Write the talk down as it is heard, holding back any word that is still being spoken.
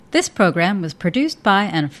This program was produced by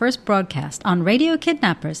and first broadcast on Radio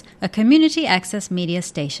Kidnappers, a community access media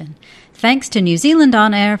station. Thanks to New Zealand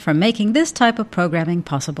On Air for making this type of programming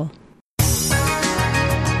possible.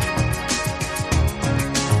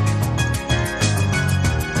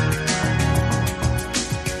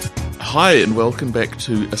 Hi, and welcome back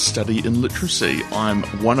to A Study in Literacy. I'm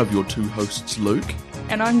one of your two hosts, Luke.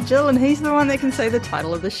 And I'm Jill, and he's the one that can say the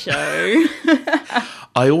title of the show.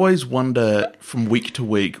 I always wonder from week to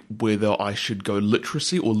week whether I should go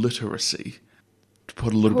literacy or literacy. To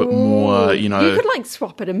put a little bit more, You could,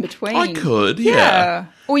 swap it in between. I could, yeah.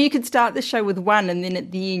 Or you could start the show with one, and then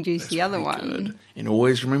at the end use the other one. Good. And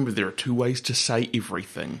always remember there are two ways to say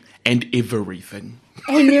everything. And everything.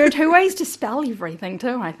 And there are two ways to spell everything,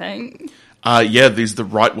 too, I think. There's the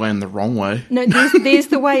right way and the wrong way. No, there's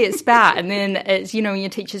the way it's spelled, and then it's, when your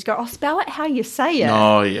teachers go, spell it how you say it.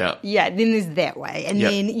 Oh, yeah. Yeah, then there's that way, and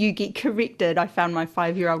then you get corrected. I found my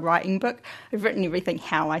 5-year-old writing book. I've written everything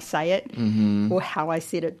how I say it, or how I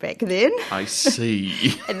said it back then. I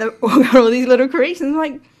see. And all these little corrections,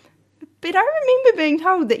 but I remember being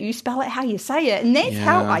told that you spell it how you say it, and that's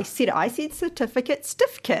how I said it. I said certificate,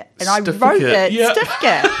 stiffkit, and I wrote it,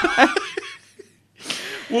 stiffkit.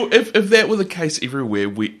 Well, if that were the case everywhere,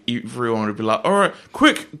 everyone would be like, all right,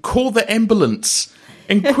 quick, call the ambulance,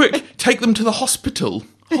 and quick, take them to the hospital.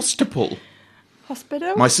 Hospital?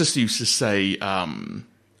 My sister used to say, it wasn't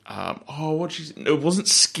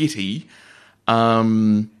skitty,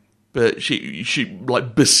 but she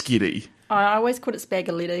biscuity. I always called it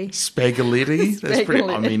spaghetti. Spaghetti? That's pretty,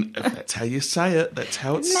 if that's how you say it, that's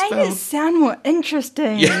how it's spelled. Made it sound more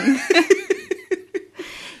interesting. Yeah.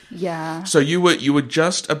 Yeah. So you were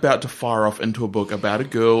just about to fire off into a book about a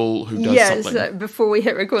girl who does something. Yes, before we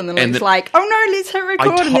hit record, and then Luke's like, oh no, let's hit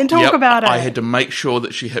record and then talk about it. I had to make sure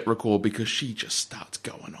that she hit record because she just starts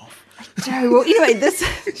going off. Well, anyway,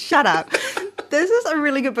 shut up. This is a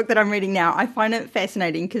really good book that I'm reading now. I find it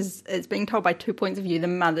fascinating because it's being told by two points of view, the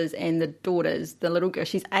mothers and the daughters. The little girl,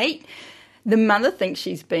 she's 8. The mother thinks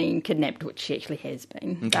she's been kidnapped, which she actually has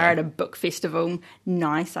been. Okay. They're at a book festival.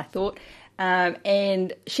 Nice, I thought.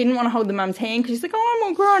 And she didn't want to hold the mum's hand because she's like, I'm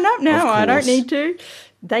all grown up now. I don't need to.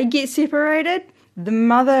 They get separated. The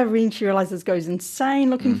mother, when she realises, goes insane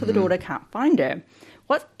looking for the daughter, can't find her.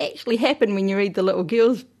 What's actually happened when you read the little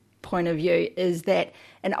girl's point of view is that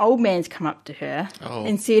an old man's come up to her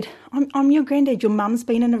and said, I'm your granddad. Your mum's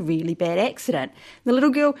been in a really bad accident. The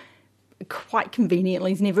little girl, quite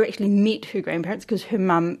conveniently, has never actually met her grandparents because her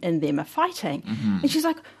mum and them are fighting. And she's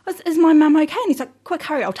like, is my mum okay? And he's like, quick,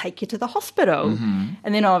 hurry, I'll take you to the hospital.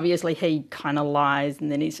 And then obviously he kind of lies,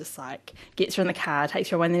 and then he's just like, gets her in the car, takes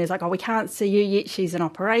her away, and then he's like, we can't see you yet, she's in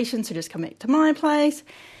operation, so just come back to my place.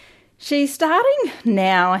 She's starting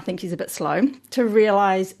now, I think she's a bit slow, to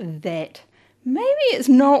realise that maybe it's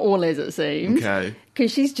not all as it seems. Okay.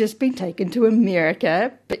 Because she's just been taken to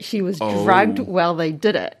America, but she was drugged while they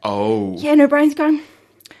did it. Oh. Yeah, and her brain's going,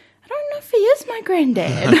 I don't know if he is my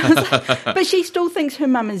granddad. But she still thinks her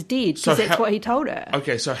mum is dead because that's what he told her.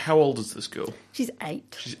 Okay, so how old is this girl? She's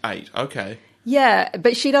 8. She's 8, okay. Yeah,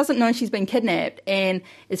 but she doesn't know she's been kidnapped. And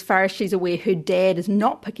as far as she's aware, her dad is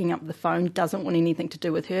not picking up the phone, doesn't want anything to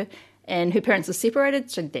do with her. And her parents are separated,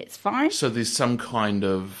 so that's fine. So there's some kind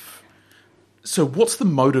of... So what's the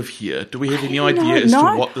motive here? Do we have any idea as to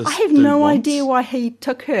what this I have no idea why he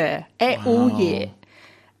took her at all yet.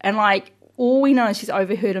 And, all we know is she's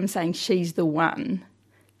overheard him saying she's the one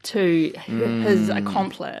to his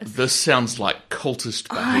accomplice. This sounds like cultist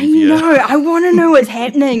behaviour. I know. I want to know what's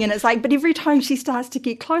happening. And it's but every time she starts to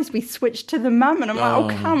get close, we switch to the mum. And I'm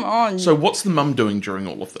like, come on. So what's the mum doing during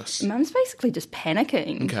all of this? Mum's basically just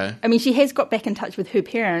panicking. Okay. I mean, she has got back in touch with her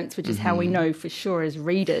parents, which is how we know for sure as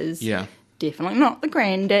readers. Yeah. Definitely not the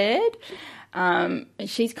granddad.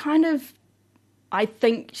 She's kind of, I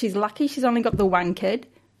think she's lucky she's only got the one kid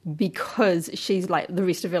because she's the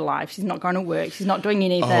rest of her life. She's not going to work. She's not doing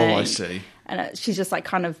anything. Oh, I see. And she's just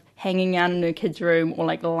kind of hanging out in her kid's room or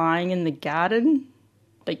lying in the garden,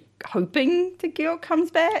 hoping the girl comes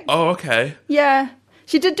back. Oh, okay. Yeah.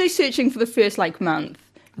 She did do searching for the first month,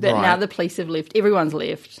 but now the police have left. Everyone's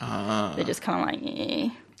left. They're just kind of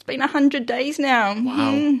it's been 100 days now.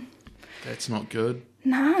 Wow. That's not good.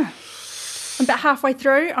 No. About halfway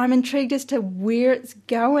through, I'm intrigued as to where it's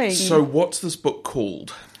going. So what's this book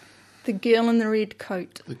called? The Girl in the Red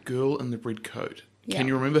Coat. The Girl in the Red Coat. Yeah. Can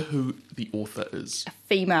you remember who the author is? A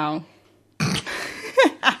female.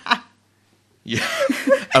 Yeah.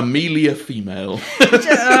 Amelia Female.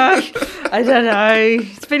 I don't know.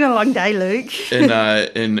 It's been a long day, Luke.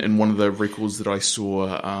 In one of the records that I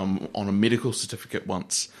saw on a medical certificate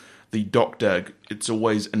once, the doctor, it's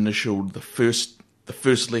always initialed the the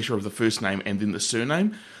first letter of the first name and then the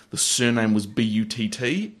surname. The surname was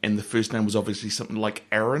B-U-T-T, and the first name was obviously something like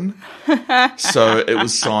Aaron. So it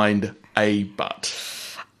was signed A.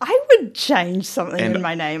 Butt. I would change something in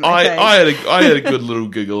my name. I had a good little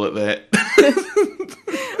giggle at that.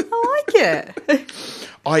 I like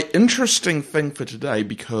it. Interesting thing for today,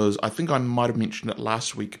 because I think I might have mentioned it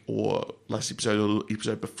last week or last episode or the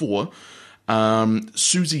episode before.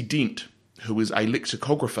 Susie Dent, who is a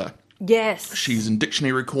lexicographer. Yes. She's in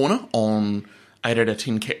Dictionary Corner on 8 out of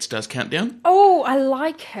 10 Cats Does Countdown. Oh, I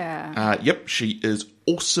like her. Yep, she is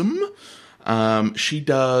awesome.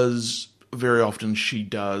 Very often she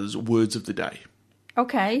does words of the day.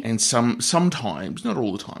 Okay. And sometimes, not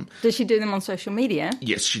all the time. Does she do them on social media?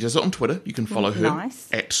 Yes, she does it on Twitter. You can follow her. Nice.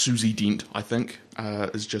 At Susie Dent, I think,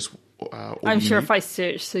 is just all I'm sure need. if I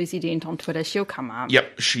search Susie Dent on Twitter, she'll come up.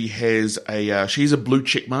 Yep, she has a blue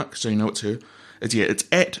check mark, so you know it's her. It's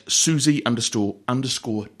at Susie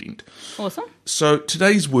 _ Dent. Awesome. So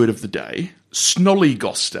today's word of the day,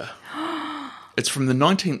 snollygoster. It's from the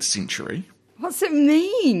 19th century. What's it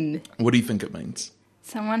mean? What do you think it means?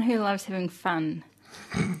 Someone who loves having fun.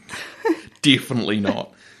 Definitely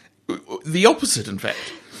not. The opposite, in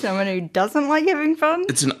fact. Someone who doesn't like having fun?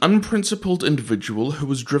 It's an unprincipled individual who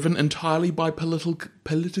was driven entirely by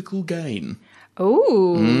political gain.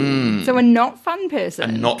 Oh, so a not fun person.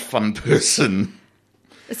 A not fun person.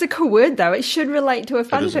 It's a cool word, though. It should relate to a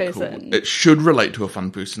fun person. It should relate to a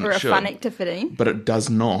fun person. Or a fun activity. But it does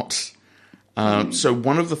not. So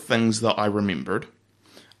one of the things that I remembered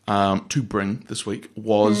to bring this week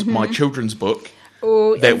was my children's book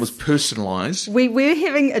that was personalised. We were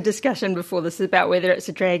having a discussion before this about whether it's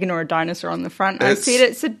a dragon or a dinosaur on the front. I said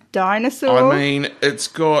it's a dinosaur. I mean, it's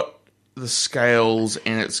got the scales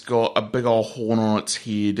and it's got a big old horn on its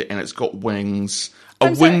head and it's got wings.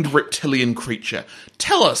 A winged reptilian creature.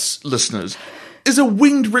 Tell us, listeners, is a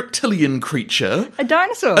winged reptilian creature a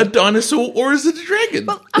dinosaur? A dinosaur, or is it a dragon?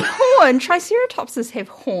 Well, a horn. Triceratopses have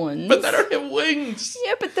horns. But they don't have wings.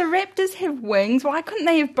 Yeah, but the raptors have wings. Why couldn't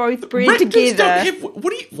they have both bred Raptors together? Don't have,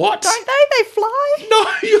 what? Don't they? They fly? No,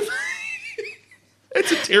 it's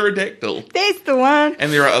a pterodactyl. That's the one.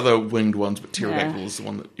 And there are other winged ones, but pterodactyl is the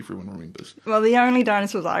one that everyone remembers. Well, the only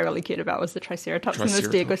dinosaurs I really cared about was the Triceratops and the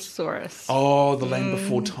Stegosaurus. Oh, The Land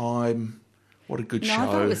Before Time. What a good show. No, I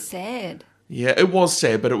thought it was sad. Yeah, it was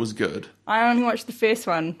sad, but it was good. I only watched the first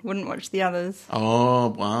one, wouldn't watch the others. Oh,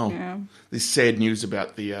 wow. Yeah. There's sad news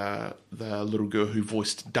about the little girl who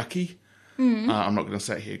voiced Ducky. I'm not going to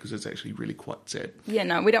say it here because it's actually really quite sad. Yeah,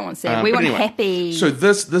 no, we don't want sad. We want happy. So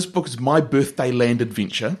this book is My Birthday Land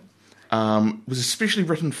Adventure. Was especially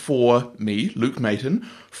written for me, Luke Mayton,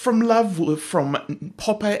 from love from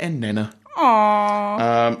Papa and Nana.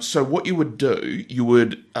 Aww. So what you would do, you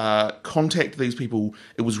would contact these people.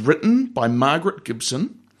 It was written by Margaret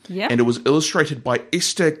Gibson. Yeah. And it was illustrated by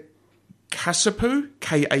Esther Kasepu,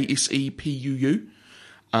 Kasepuu.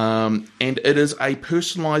 And it is a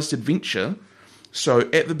personalised adventure. So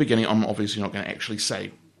at the beginning, I'm obviously not going to actually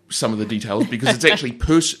say some of the details because it's actually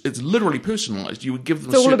it's literally personalised. You would give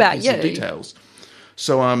them certain pieces of details.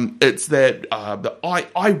 So it's that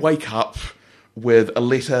I wake up with a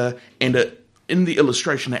letter, and in the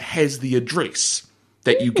illustration it has the address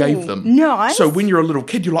that you gave them. Nice. So when you're a little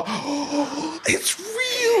kid, you're like, oh, it's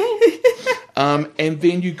real. And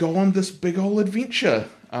then you go on this big old adventure.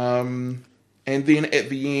 And then at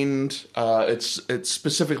the end, it's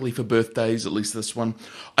specifically for birthdays, at least this one.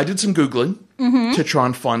 I did some Googling to try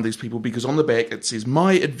and find these people because on the back it says,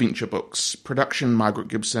 My Adventure Books, production Margaret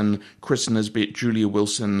Gibson, Chris Nisbet, Julia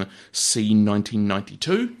Wilson, C.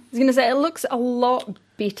 1992. I was going to say, it looks a lot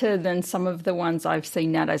better than some of the ones I've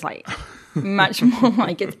seen nowadays, like much more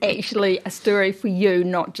like it's actually a story for you,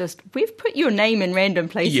 not just, we've put your name in random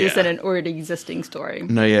places in an already existing story.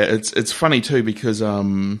 No, yeah, it's funny too because...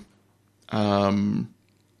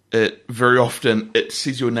 it very often it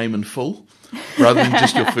says your name in full rather than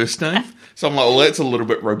just your first name. So I'm like, well, that's a little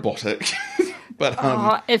bit robotic.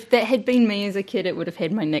 But if that had been me as a kid, it would have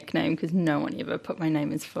had my nickname because no one ever put my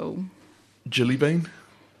name as full. Jillybean?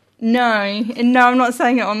 No, and no, I'm not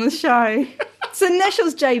saying it on the show. So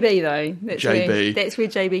initials JB though. That's JB. That's where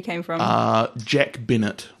JB came from. Jack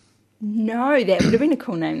Bennett. No, that would have been a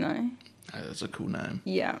cool name though. That's a cool name.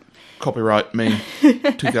 Yeah. Copyright me,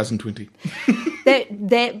 2020.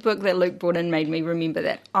 That book that Luke brought in made me remember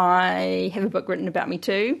that I have a book written about me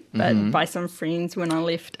too, but by some friends when I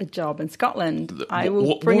left a job in Scotland. I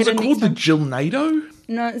will bring it in next time. What was it called? The Jillnado?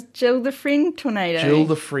 No, it's Jill the Friend Tornado. Jill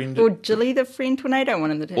the Friend. Or Jilly the Friend Tornado,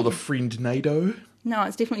 one of the two. Or the Friend Nado. No,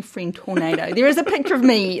 it's definitely friend tornado. There is a picture of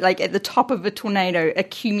me, like, at the top of a tornado,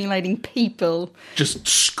 accumulating people. Just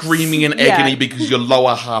screaming in agony because your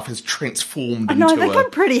lower half has transformed into I think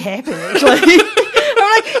I'm pretty happy, actually. I'm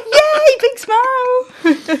like, yay, big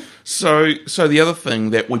smile. So the other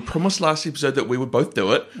thing that we promised last episode that we would both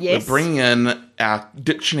do it. Yes. We're bringing in our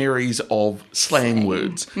dictionaries of slang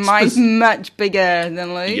words. Mine's much bigger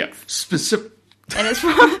than Luke's. Yeah. And it's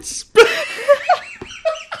from...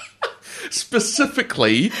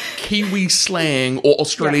 Specifically, Kiwi slang or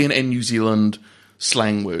Australian and New Zealand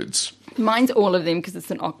slang words. Mine's all of them because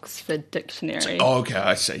it's an Oxford dictionary. Oh, okay,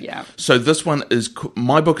 I see. Yeah. So this one is...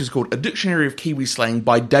 My book is called A Dictionary of Kiwi Slang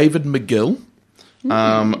by David McGill.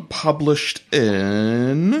 Published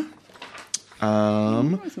in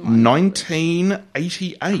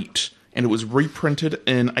 1988. And it was reprinted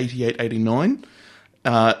in 88, 89.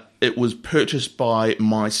 It was purchased by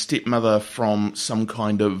my stepmother from some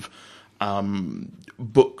kind of...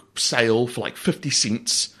 book sale for like 50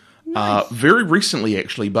 cents. Nice. Very recently,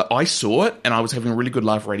 actually, but I saw it and I was having a really good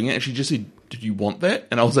laugh reading it, and she just said, "Did you want that?"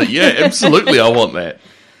 And I was like, "Yeah, absolutely, I want that."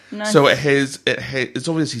 Nice. So it's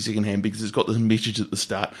obviously secondhand because it's got this message at the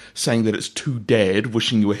start saying that it's to Dad,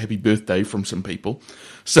 wishing you a happy birthday from some people.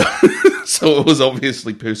 So it was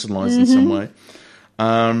obviously personalised in some way.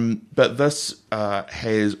 But this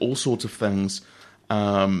has all sorts of things.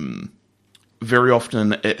 Very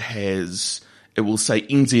often it will say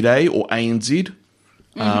NZA or ANZ,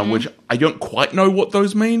 which I don't quite know what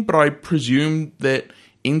those mean, but I presume that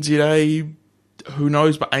NZA, who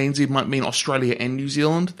knows, but ANZ might mean Australia and New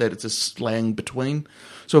Zealand, that it's a slang between.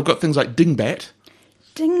 So I've got things like dingbat.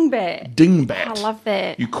 Dingbat. Dingbat. I love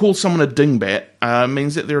that. You call someone a dingbat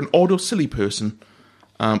means that they're an odd or silly person.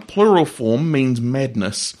 Plural form means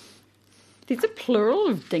madness. There's a plural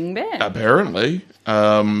of dingbat? Apparently.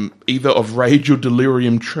 Either of rage or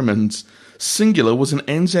delirium tremens. Singular was an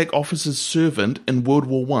Anzac officer's servant in World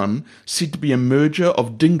War I, said to be a merger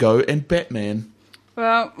of dingo and Batman.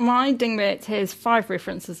 Well, my dingbats has 5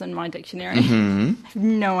 references in my dictionary. I have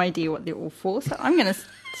no idea what they're all for, so I'm going to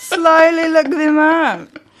slowly look them up.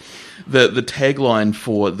 The tagline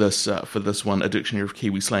for this one, A Dictionary of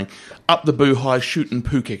Kiwi Slang, up the boo-high shootin'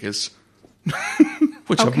 poo kickers.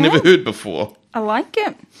 Which I've never heard before. I like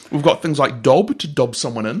it. We've got things like dob, to dob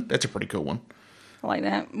someone in. That's a pretty cool one. I like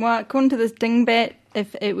that. Well, according to this dingbat,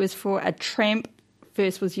 if it was for a tramp,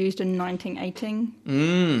 first was used in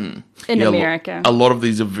 1918 in America. A lot of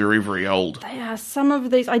these are very, very old. They are. Some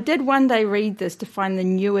of these... I did one day read this to find the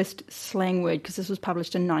newest slang word, because this was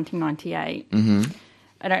published in 1998.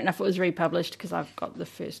 I don't know if it was republished, because I've got the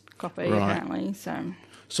first copy, apparently.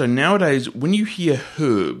 So nowadays, when you hear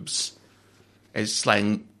herbs as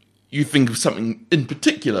slang, you think of something in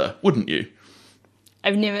particular, wouldn't you?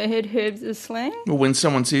 I've never heard herbs as slang. Well, when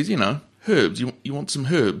someone says, herbs, you want some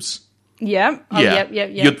herbs. Yep. Yep.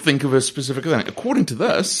 You'd think of a specific thing. According to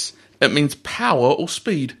this, it means power or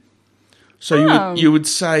speed. So you would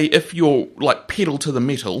say, if you're like pedal to the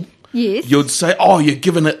metal, you'd say, "Oh, you're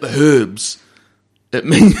giving it the herbs." It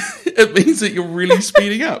means that you're really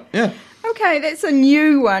speeding up. Yeah. Okay, that's a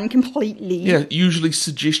new one completely. Yeah, usually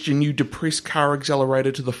suggestion you depress car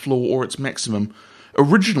accelerator to the floor or its maximum.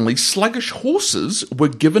 Originally, sluggish horses were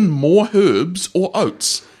given more herbs or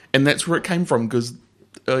oats, and that's where it came from, because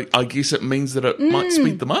I guess it means that it might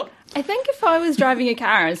speed them up. I think if I was driving a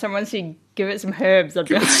car and someone said, "Give it some herbs," I'd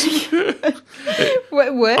be like,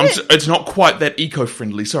 what? It's not quite that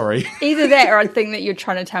eco-friendly, sorry. Either that, or I'd think that you're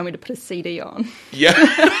trying to tell me to put a CD on. Yeah.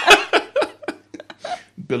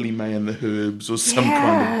 Billy May and the Herbs or some kind of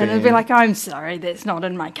band. And I'd be like, "I'm sorry, that's not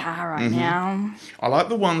in my car right now." I like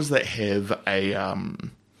the ones that have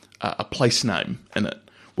a place name in it.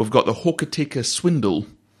 We've got the Hokitika Swindle,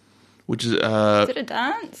 which is it a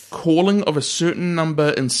dance? Calling of a certain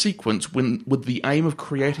number in sequence with the aim of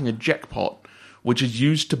creating a jackpot, which is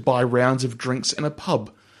used to buy rounds of drinks in a pub.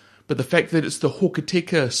 But the fact that it's the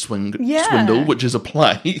Hokitika Swindle, which is a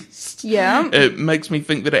place, it makes me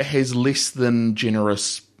think that it has less than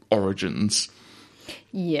generous origins.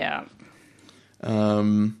 Yeah.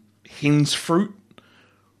 Hen's fruit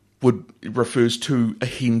refers to a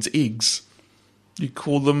hen's eggs. You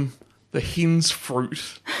call them the hen's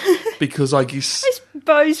fruit because I guess... I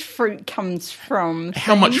suppose fruit comes from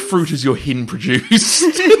How much fruit has your hen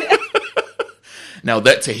produced? Now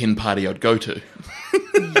that's a hen party I'd go to.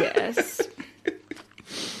 Yes.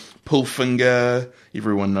 Pull finger,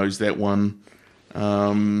 everyone knows that one.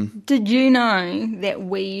 Did you know that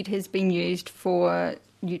weed has been used for,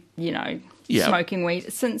 Yeah. smoking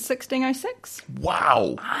weed since 1606.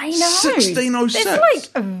 Wow. I know. 1606. That's like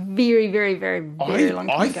a very, very, very, very long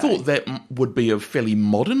time I ago. thought that would be a fairly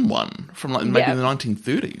modern one from like maybe Yeah. the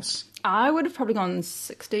 1930s. I would have probably gone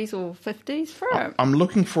 60s or 50s for it. I'm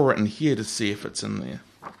looking for it in here to see if it's in there.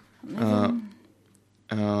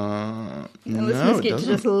 The No, listeners it get to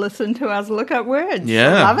doesn't. just listen to us look up words.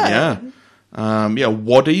 Yeah, I love it. yeah.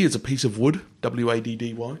 Waddy is a piece of wood.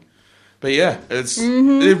 Waddy. But yeah, it's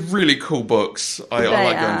Mm-hmm. they're really cool books. I They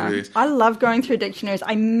like going are. through these. I love going through dictionaries.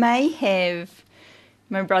 I may have...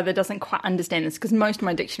 My brother doesn't quite understand this because most of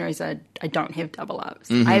my dictionaries I don't have double ups.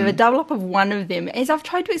 Mm-hmm. I have a double up of one of them. As I've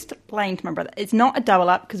tried to explain to my brother, it's not a double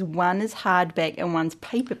up because one is hardback and one's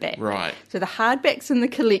paperback. Right. So the hardback's in the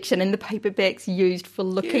collection and the paperback's used for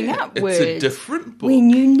looking Yeah, up it's words. a different book. When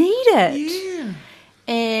you need it.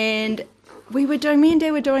 Yeah. And me and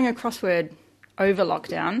Dad were doing a crossword over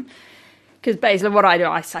lockdown. Because basically what I do,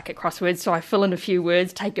 I suck at crosswords, so I fill in a few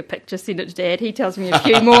words, take a picture, send it to Dad. He tells me a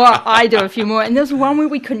few more, I do a few more. And there was one where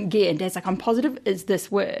we couldn't get, and Dad's like, I'm positive it's this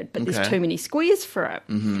word, but there's Okay. too many squares for it.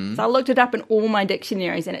 Mm-hmm. So I looked it up in all my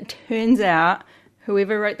dictionaries, and it turns out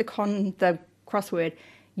whoever wrote the crossword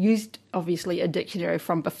used, obviously, a dictionary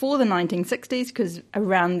from before the 1960s, because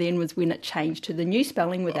around then was when it changed to the new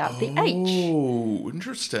spelling without the H. Oh,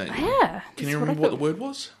 interesting. Yeah. Can you that's remember what the I word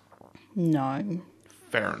was? thought. No.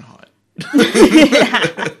 Fahrenheit.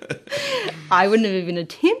 I wouldn't have even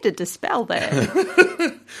attempted to spell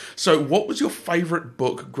that. So, what was your favourite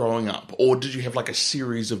book growing up? Or did you have like a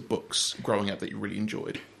series of books growing up that you really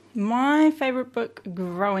enjoyed? My favourite book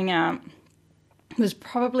growing up was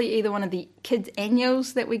probably either one of the kids'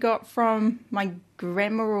 annuals that we got from my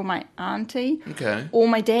grandma or my auntie. Okay. Or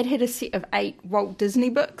my dad had a set of 8 Walt Disney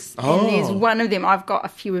books. Oh. And there's one of them, I've got a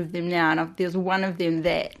few of them now, and there's one of them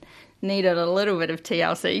that needed a little bit of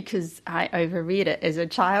TLC because I overread it as a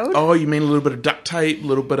child. Oh, you mean a little bit of duct tape, a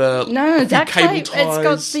little bit of No, a few duct cable tape. ties?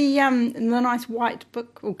 It's got the nice white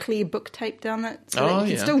book or clear book tape down it, so that Oh, you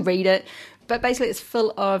can yeah. still read it. But basically, it's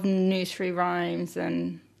full of nursery rhymes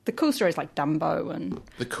and the cool stories like Dumbo and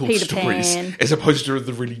the cool Peter stories, Pan. as opposed to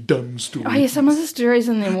the really dumb stories. Oh yeah, some of the stories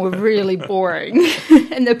in them were really boring,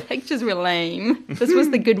 and the pictures were lame. This was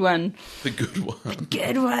the good one. The good one.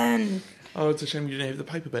 Good one. Oh, it's a shame you didn't have the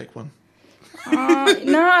paperback one.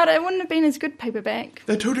 No, it wouldn't have been as good paperback.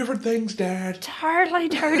 They're two different things, Dad. Totally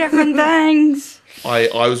two different things. I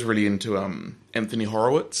was really into Anthony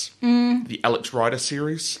Horowitz, the Alex Rider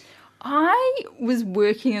series. I was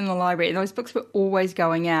working in the library, and those books were always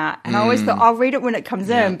going out. And I always thought, I'll read it when it comes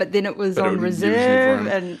in, but then it was But it on was reserve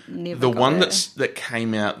never in. and never The got one there. that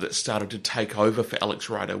came out that started to take over for Alex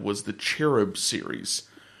Rider was the Cherub series,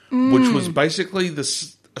 which was basically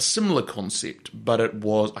a similar concept, but it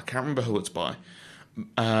was, I can't remember who it's by,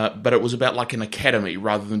 but it was about like an academy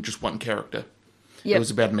rather than just one character. Yep. It was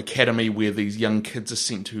about an academy where these young kids are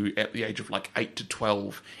sent to at the age of like 8 to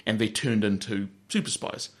 12, and they're turned into super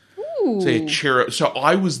spies. So, yeah, Cherub. So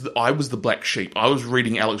I was the black sheep. I was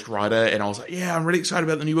reading Alex Rider, and I was like, "Yeah, I'm really excited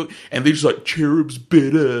about the new book." And they're just like, "Cherub's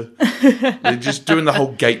better." They're just doing the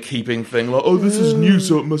whole gatekeeping thing, like, "Oh, this is new,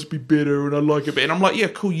 so it must be better," and I like it better. And I'm like, "Yeah,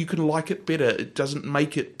 cool. You can like it better. It doesn't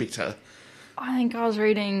make it better." I think I was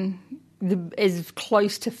reading as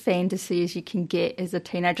close to fantasy as you can get as a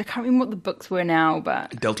teenager. I can't remember what the books were now,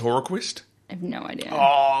 but Del Toro Quest. I have no idea.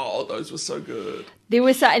 Oh, those were so good. There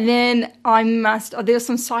was and then there were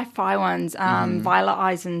some sci-fi ones, Violet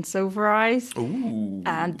Eyes and Silver Eyes. Ooh.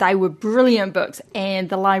 And they were brilliant books, and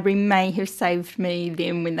the library may have saved me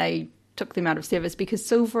them when they took them out of service, because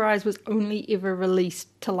Silver Eyes was only ever released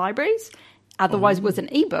to libraries, otherwise it was an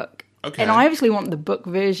ebook. Okay. And I obviously want the book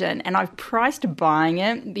version, and I've priced buying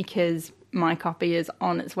it because my copy is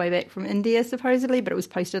on its way back from India supposedly, but it was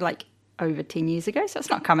posted like over 10 years ago, so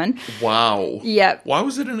it's not coming. Wow. Yep. Why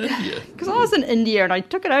was it in India? Because I was in India and I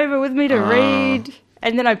took it over with me to read,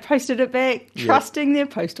 and then I posted it back, trusting their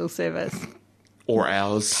postal service. Or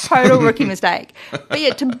ours. Total rookie mistake. But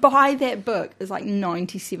yeah, to buy that book is like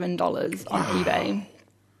 $97 on eBay.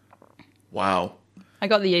 Wow. I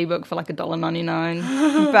got the ebook for like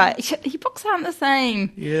 $1.99. But ebooks aren't the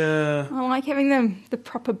same. Yeah. I like having the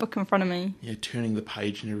proper book in front of me. Yeah, turning the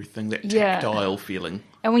page and everything, that Yeah. tactile feeling.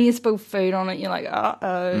 And when you spill food on it, you're like,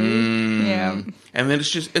 uh-oh. Yeah. And then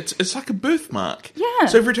it's like a birthmark. Yeah.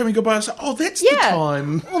 So every time you go by, I say, "Oh, that's the Yeah.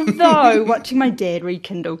 time." Although, watching my dad read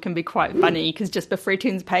Kindle can be quite funny, because just before he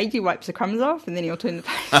turns the page, he wipes the crumbs off, and then he'll turn the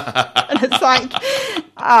page. And it's like,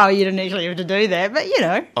 oh, you didn't actually have to do that, but you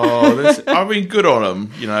know. I mean, good on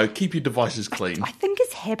him. You know, keep your devices clean. I think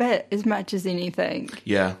it's habit as much as anything.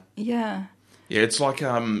 Yeah. Yeah. Yeah, it's like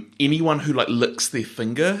anyone who like licks their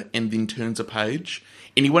finger and then turns a page,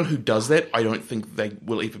 anyone who does that, I don't think they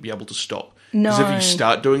will ever be able to stop. No. Because if you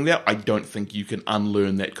start doing that, I don't think you can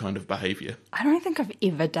unlearn that kind of behaviour. I don't think I've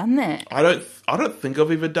ever done that. I don't think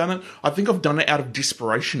I've ever done it. I think I've done it out of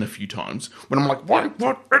desperation a few times when I'm like, what,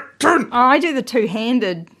 turn. Oh, I do the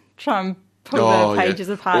two-handed, try and pull the pages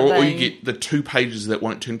apart. Or you get the 2 pages that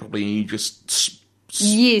won't turn properly and you just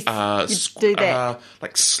you do that.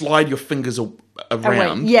 Like slide your fingers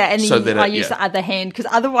around. Yeah, and then so that I use the other hand, because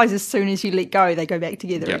otherwise as soon as you let go, they go back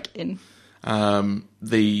together again.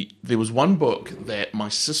 There was one book that my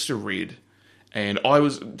sister read, and I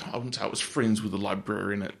wouldn't say I was friends with the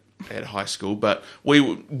librarian at high school, but we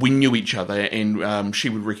knew each other, and she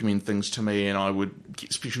would recommend things to me, and I would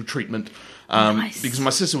get special treatment because my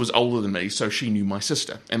sister was older than me, so she knew my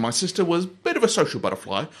sister, and my sister was a bit of a social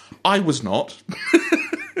butterfly. I was not.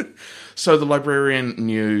 So the librarian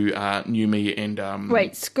knew me, and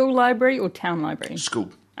wait, school library or town library?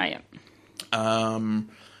 School. Oh yeah.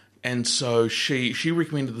 And so she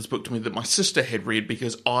recommended this book to me that my sister had read,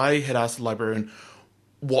 because I had asked the librarian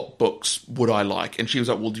what books would I like, and she was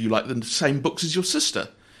like, well, do you like the same books as your sister?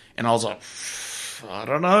 And I was like, I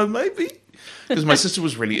don't know, maybe. Because my sister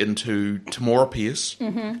was really into Tamora Pierce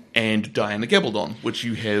and Diana Gabaldon, which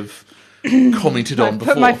you have commented on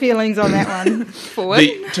before. Put my feelings on that one forward.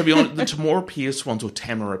 To be honest, the Tamora Pierce ones, or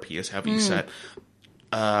Tamara Pierce, however you say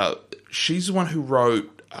it, she's the one who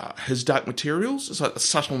wrote His Dark Materials. It's like The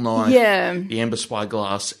Subtle Knife, The Amber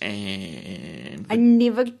Spyglass, and I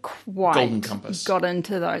never quite Golden Compass. got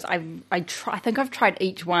into those. I think I've tried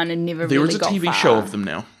each one and never There really is a got TV far. show of them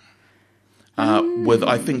now, with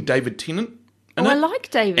I think David Tennant in it. I like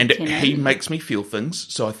David Tennant. And he makes me feel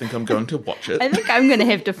things, so I think I'm going to watch it. I think I'm going to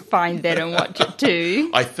have to find that and watch it too.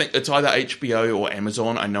 I think it's either HBO or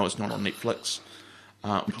Amazon. I know it's not on Netflix.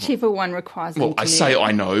 Whichever one requires Well, internet. I say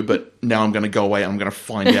I know, but now I'm going to go away and I'm going to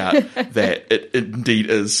find out that it indeed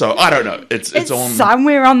is. So I don't know. It's on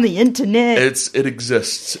somewhere on the internet. It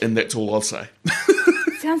exists, and that's all I'll say.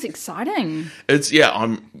 Sounds exciting.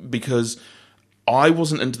 Because I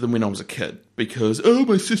wasn't into them when I was a kid, because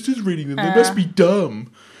my sister's reading them. They must be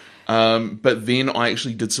dumb. But then I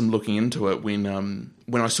actually did some looking into it when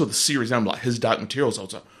I saw the series. And I'm like, His Dark Materials. I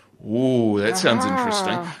was like, ooh, that sounds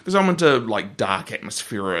interesting. Because I'm into like dark,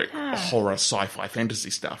 atmospheric, horror, sci-fi,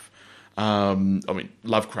 fantasy stuff. I mean,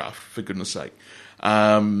 Lovecraft, for goodness sake.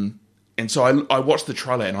 And so I watched the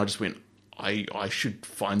trailer and I just went, I should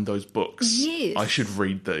find those books. Yes. I should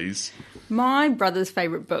read these. My brother's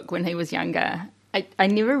favourite book when he was younger, I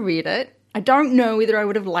never read it. I don't know whether I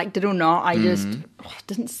would have liked it or not. It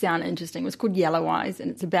didn't sound interesting. It was called Yellow Eyes, and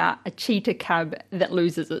it's about a cheetah cub that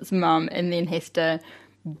loses its mum and then has to,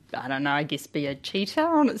 I don't know, I guess be a cheetah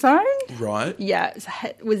on its own. Right. Yeah,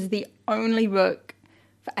 it was the only book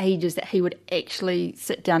for ages that he would actually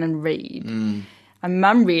sit down and read. My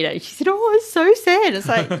mum read it. She said, oh, it's so sad. It's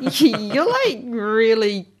like, you're like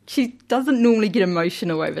really... She doesn't normally get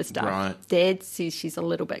emotional over stuff. Right. Dad says she's a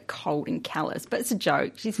little bit cold and callous, but it's a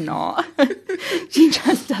joke. She's not. She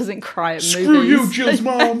just doesn't cry at movies. Screw you, Jill's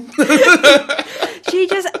mom. She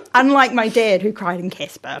just, unlike my dad who cried in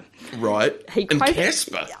Casper. Right. He in cried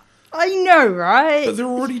Casper? I know, right? But they're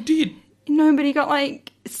already dead. No, but he got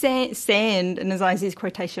like sand in his eyes. There's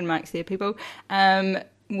quotation marks there, people.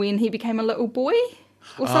 When he became a little boy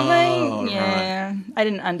or something. Oh, yeah. right. I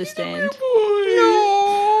didn't understand. No.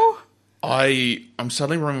 No. I'm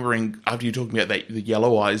suddenly remembering, after you talking about the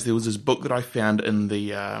Yellow Eyes, there was this book that I found in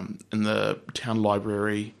the town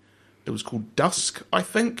library. It was called Dusk, I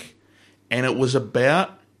think, and it was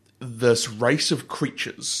about this race of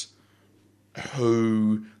creatures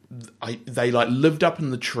who they like lived up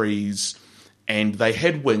in the trees, and they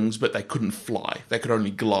had wings, but they couldn't fly. They could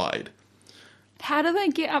only glide. How do they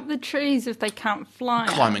get up the trees if they can't fly?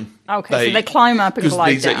 Climbing. Okay, so they climb up and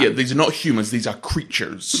glide down. These are not humans, these are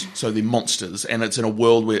creatures. So they're monsters. And it's in a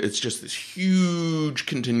world where it's just this huge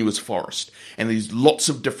continuous forest. And there's lots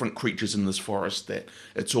of different creatures in this forest that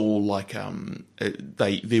it's all like,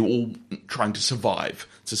 they're all trying to survive.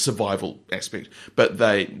 It's a survival aspect. But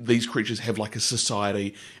these creatures have like a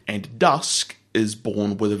society, and Dusk is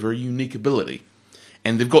born with a very unique ability.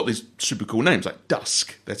 And they've got these super cool names, like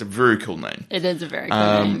Dusk. That's a very cool name. It is a very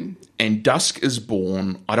cool name. And Dusk is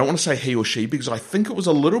born, I don't want to say he or she, because I think it was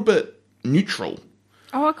a little bit neutral.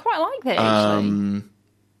 Oh, I quite like that, actually.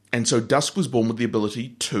 And so Dusk was born with the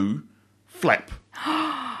ability to flap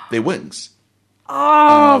their wings.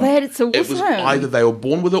 Oh, that's awesome. It was either they were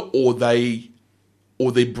born with it,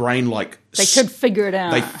 or their brain, like... They could figure it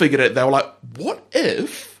out. They figured it. They were like, what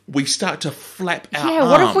if we start to flap our Yeah,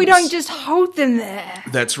 what if we arms. don't just hold them there?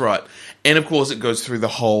 That's right. And of course it goes through the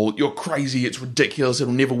whole, you're crazy, it's ridiculous,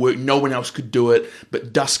 it'll never work, no one else could do it,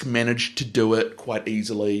 but Dusk managed to do it quite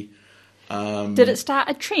easily. Did it start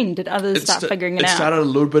a trend? Did others start figuring it out? It started a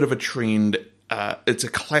little bit of a trend. It's a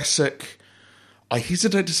classic. I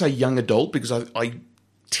hesitate to say young adult because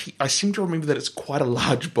I seem to remember that it's quite a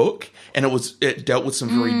large book, and it dealt with some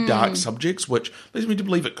very dark subjects, which leads me to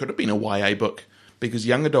believe it could have been a YA book, because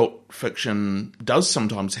young adult fiction does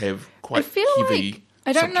sometimes have quite heavy.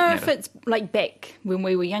 I don't know subject if matter. it's like back when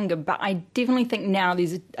we were younger, but I definitely think now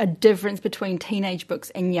there's a difference between teenage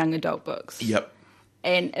books and young adult books. Yep.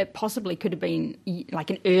 And it possibly could have been like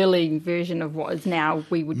an early version of what is now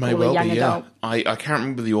we would May call well a young be, adult. I can't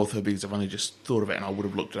remember the author because I've only just thought of it and I would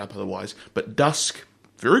have looked it up otherwise. But Dusk,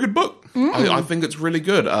 very good book. I think it's really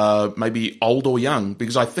good. Maybe old or young,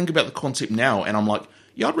 because I think about the concept now and I'm like,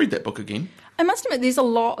 yeah, I'd read that book again. I must admit, there's a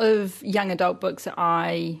lot of young adult books that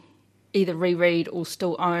I either reread or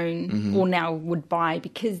still own or now would buy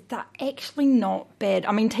because they're actually not bad.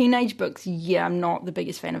 I mean, teenage books, yeah, I'm not the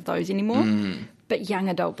biggest fan of those anymore. But young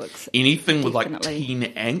adult books, Anything with like definitely. teen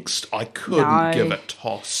angst, I couldn't give a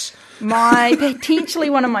toss. Potentially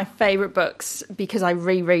one of my favourite books, because I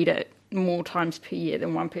reread it more times per year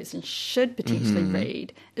than one person should potentially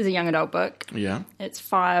read, is a young adult book. Yeah. It's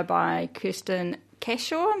Fire by Kirsten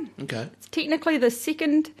Cashaw. Okay. It's technically the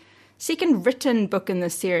second written book in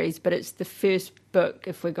this series, but it's the first book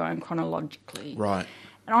if we're going chronologically. Right.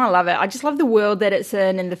 And I love it. I just love the world that it's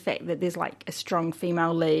in and the fact that there's like a strong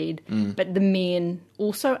female lead, but the men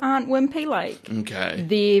also aren't wimpy. Like, Okay.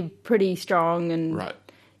 they're pretty strong and Right.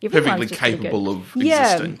 everyone's Perfectly just pretty capable good. of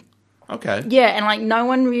existing. Okay. Yeah, and like no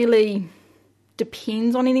one really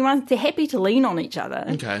depends on anyone. They're happy to lean on each other.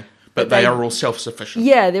 Okay. But they are all self-sufficient.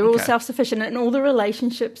 Yeah, they're all Okay. self-sufficient and all the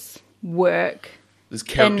relationships work. There's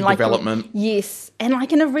character like, development. Yes. And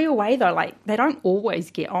like in a real way though, like they don't always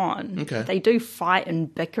get on. Okay. They do fight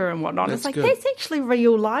and bicker and whatnot. That's It's like, good. that's actually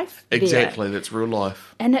real life there. Exactly. That's real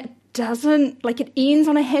life. And it doesn't, like it ends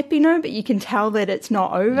on a happy note, but you can tell that it's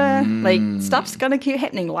not over. Like stuff's going to keep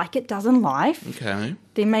happening like it does in life. Okay.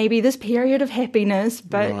 There may be this period of happiness,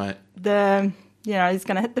 but Right. it's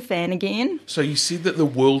going to hit the fan again. So you said that the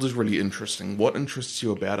world is really interesting. What interests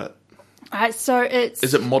you about it? So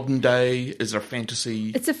Is it modern day? Is it a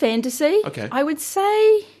fantasy? it's a fantasy. Okay. I would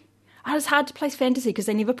say it's hard to place fantasy because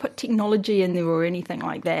they never put technology in there or anything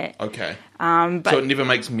like that. Okay. But So it never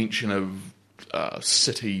makes mention of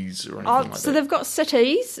cities or anything like so that? they've got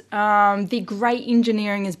cities. Their great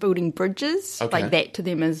engineering is building bridges. Okay. Like that to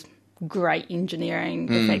them is great engineering.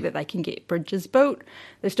 The fact that they can get bridges built.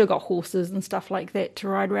 They've still got horses and stuff like that to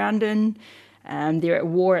ride around in. They're at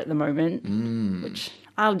war at the moment, which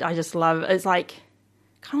I just love. It's like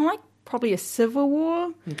kind of like probably a civil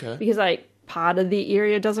war. Okay. Because like part of the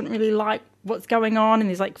area doesn't really like what's going on, and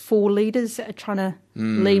there's like 4 leaders that are trying to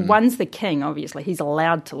lead. One's the king, obviously. He's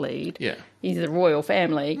allowed to lead. Yeah. He's the royal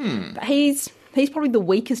family. But he's probably the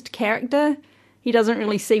weakest character. He doesn't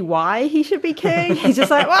really see why he should be king. He's just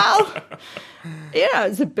like, well, yeah,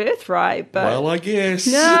 it's a birthright, but Well, I guess.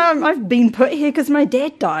 no, I've been put here because my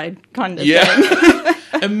dad died, kind of thing. Yeah.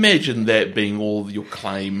 Imagine that being all your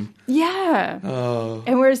claim. Yeah.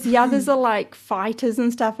 And whereas the others are like fighters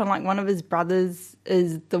and stuff, and like one of his brothers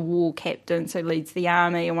is the war captain, so leads the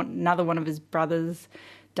army, and another one of his brothers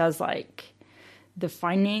does like the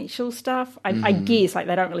financial stuff. I guess like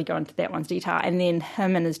they don't really go into that one's detail. And then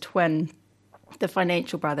him and his twin, the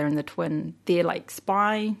financial brother and the twin, they're like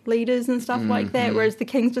spy leaders and stuff like that. Whereas the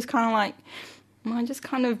king's just kind of like,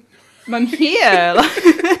 I'm here.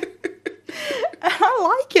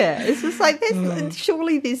 I like it. It's just like,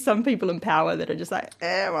 surely there's some people in power that are just like,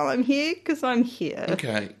 I'm here because I'm here.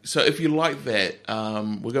 Okay, so if you like that,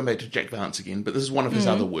 we're going back to Jack Vance again, but this is one of his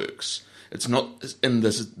other works. It's not in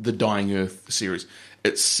the Dying Earth series.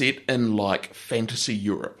 It's set in like fantasy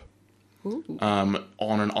Europe. On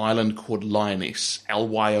an island called Lyonesse,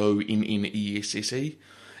 Lyonnesse,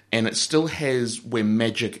 and it still has where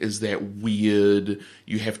magic is that weird,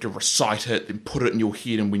 you have to recite it, then put it in your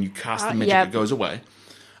head, and when you cast the magic, it goes away.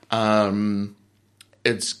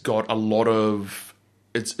 It's got a lot of,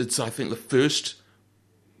 it's I think the first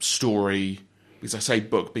story, because I say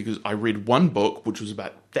book, because I read one book, which was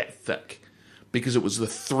about that thick, because it was the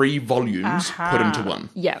 3 volumes put into one.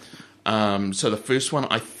 Yeah. So the first one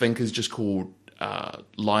I think is just called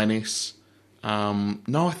Lyonesse.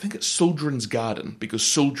 No, I think it's Sildren's Garden, because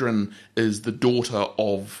Sildren is the daughter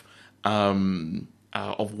of one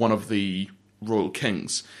of the royal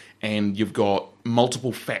kings, and you've got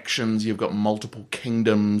multiple factions, you've got multiple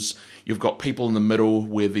kingdoms, you've got people in the middle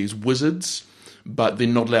where there's wizards, but they're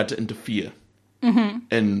not allowed to interfere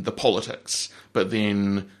in the politics. But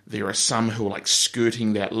then there are some who are like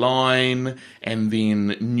skirting that line, and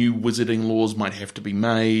then new wizarding laws might have to be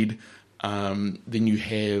made. Then you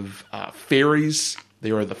have fairies.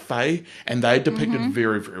 There are the Fae, and they're depicted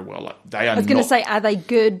very, very well. Like, they are. I was going to say, are they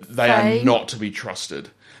good? They Fae? are not to be trusted.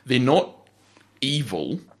 They're not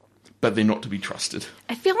evil, but they're not to be trusted.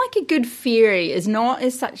 I feel like a good fairy is not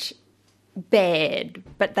as such bad,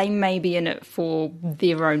 but they may be in it for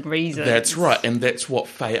their own reasons. That's right, and that's what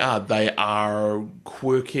Fae are. They are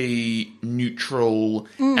quirky, neutral,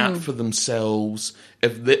 out for themselves.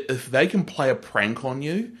 If they can play a prank on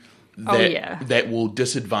you, that will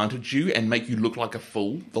disadvantage you and make you look like a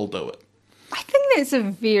fool, they'll do it. I think that's a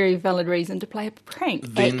very valid reason to play a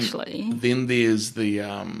prank, actually. Then there's the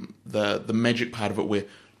magic part of it where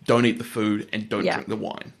don't eat the food and don't drink the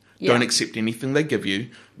wine. Yeah. Don't accept anything they give you.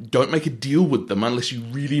 Don't make a deal with them unless you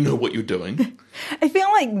really know what you're doing. I feel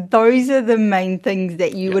like those are the main things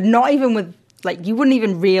that you would not even you wouldn't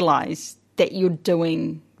even realise that you're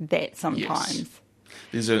doing that sometimes. Yes.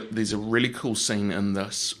 There's a really cool scene in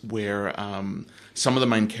this where some of the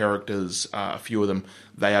main characters, a few of them,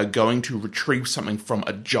 they are going to retrieve something from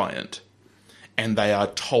a giant, and they are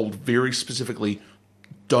told very specifically,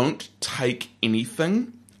 don't take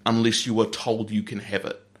anything unless you are told you can have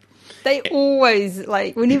it. They always,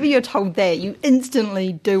 whenever you're told that, you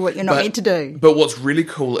instantly do what you're not meant to do. But what's really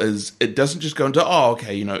cool is it doesn't just go into,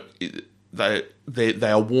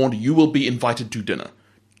 they are warned you will be invited to dinner.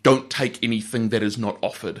 Don't take anything that is not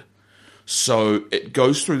offered. So it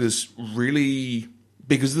goes through this really,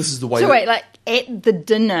 because this is the way... So wait, at the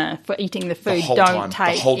dinner for eating the food, don't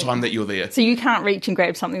take... The whole time that you're there. So you can't reach and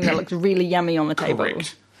grab something that looks really yummy on the table.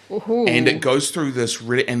 Correct. Ooh. And it goes through this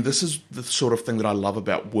really, and this is the sort of thing that I love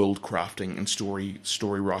about world crafting and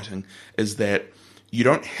story writing, is that you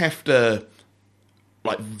don't have to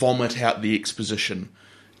vomit out the exposition.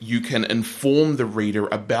 You can inform the reader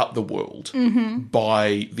about the world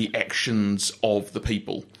by the actions of the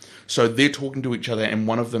people. So they're talking to each other, and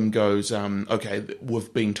one of them goes, okay,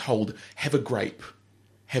 we've been told, have a grape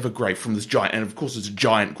from this giant. And of course it's a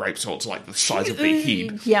giant grape, so it's like the size of their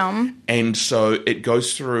head. Yum. And so it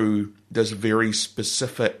goes through this very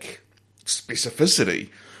specific specificity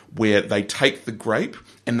where they take the grape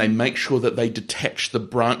and they make sure that they detach the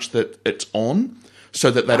branch that it's on so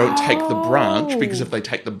that they don't take the branch, because if they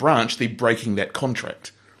take the branch, they're breaking that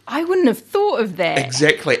contract. I wouldn't have thought of that.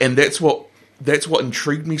 Exactly. And that's what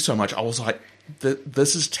intrigued me so much. I was like,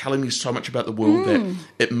 this is telling me so much about the world that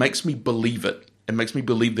it makes me believe it. It makes me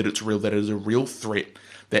believe that it's real, that it is a real threat,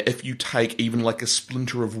 that if you take even a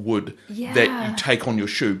splinter of wood that you take on your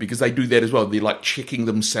shoe, because they do that as well. They're checking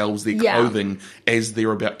themselves, their clothing, as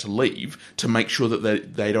they're about to leave to make sure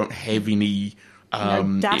that they don't have any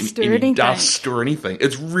dust or anything.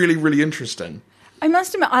 It's really, really interesting. I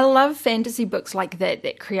must admit, I love fantasy books like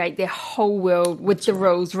that create their whole world with the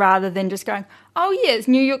rules rather than just going, oh yeah, it's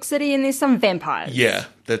New York City and there's some vampires. Yeah,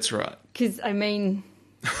 that's right. Because,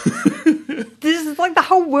 this is the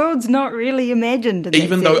whole world's not really imagined in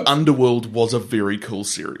Even that though sense. Underworld was a very cool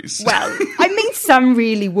series. Well, some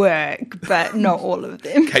really work, but not all of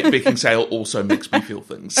them. Kate Beckinsale also makes me feel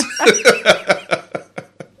things.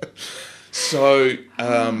 So,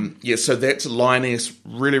 so that's Lioness,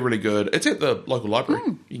 really, really good. It's at the local library.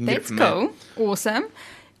 You can get it from cool. There. Awesome.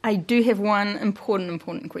 I do have one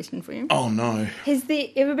important question for you. Oh, no. Has there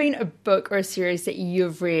ever been a book or a series that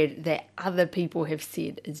you've read that other people have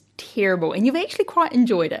said is terrible and you've actually quite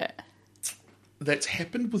enjoyed it? That's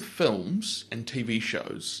happened with films and TV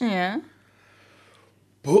shows. Yeah.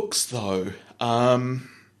 Books, though.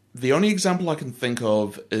 The only example I can think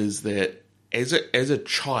of is that as a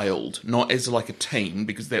child, not as a teen,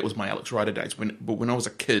 because that was my Alex Rider days, but when I was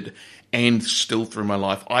a kid and still through my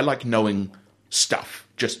life, I like knowing stuff.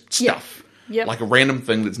 Just stuff. Yep. Like a random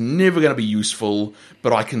thing that's never going to be useful,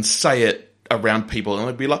 but I can say it around people and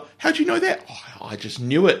they'd be like, how'd you know that? Oh, I just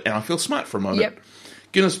knew it and I feel smart for a moment. Yep.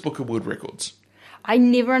 Guinness Book of World Records. I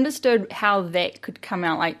never understood how that could come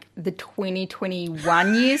out, the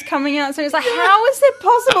 2021 years coming out. So it's how is that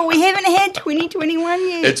possible? We haven't had 2021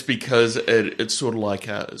 yet. It's because it's sort of like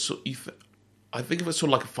I think of it sort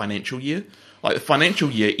of like a financial year. Like the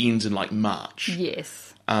financial year ends in March. Yes.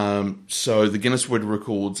 So the Guinness World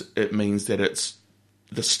Records, it means that it's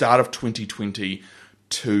the start of 2020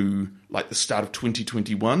 to the start of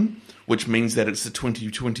 2021, which means that it's the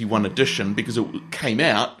 2021 edition because it came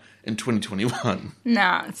out in 2021.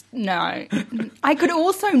 No. I could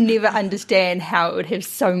also never understand how it would have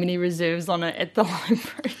so many reserves on it at the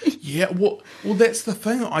library. Yeah, well, that's the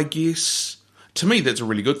thing, I guess. To me, that's a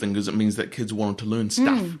really good thing because it means that kids wanted to learn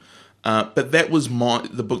stuff. But that was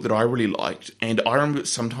the book that I really liked. And I remember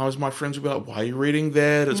sometimes my friends would be like, why are you reading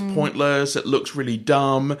that? It's pointless. It looks really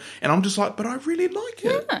dumb. And I'm just like, but I really like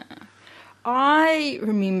it. Yeah. I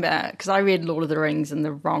remember, because I read Lord of the Rings in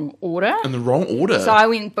the wrong order. In the wrong order? So I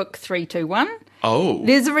went book 3, 2, 1. Oh.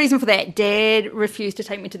 There's a reason for that. Dad refused to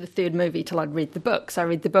take me to the third movie till I'd read the book. So I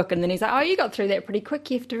read the book, and then he's like, oh, you got through that pretty quick.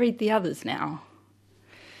 You have to read the others now.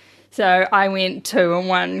 So I went 2 and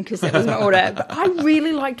 1 because that was my order. But I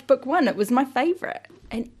really liked book 1. It was my favourite.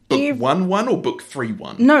 And Book 1-1 or book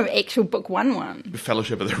 3-1? No, actual book 1-1. The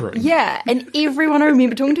Fellowship of the Ring. Yeah, and everyone I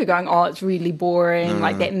remember talking to going, oh, it's really boring.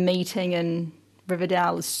 Like that meeting in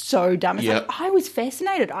Riverdale is so dumb. It's like, I was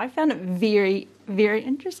fascinated. I found it very, very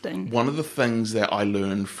interesting. One of the things that I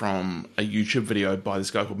learned from a YouTube video by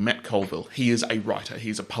this guy called Matt Colville, he is a writer.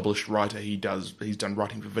 He's a published writer. He's done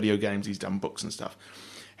writing for video games. He's done books and stuff.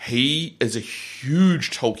 He is a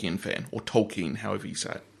huge Tolkien fan, or Tolkien, however you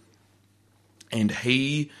say it. And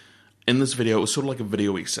he, in this video, it was sort of like a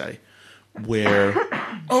video essay, where,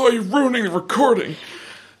 oh, you're ruining the recording.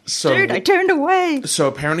 So, dude, I turned away. So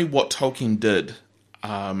apparently what Tolkien did,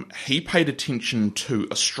 he paid attention to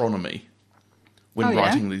astronomy when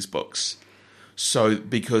writing these books. So,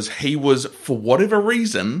 because he was, for whatever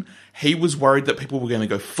reason, he was worried that people were going to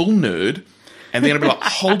go full nerd, and they're going to be like,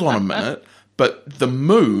 hold on a minute, but the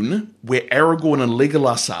moon, where Aragorn and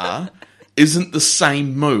Legolas are, isn't the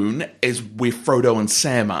same moon as where Frodo and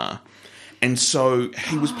Sam are. And so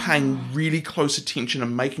he was paying really close attention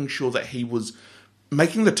and making sure that he was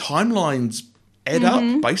making the timelines add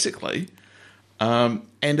up, basically. And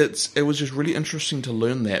it was just really interesting to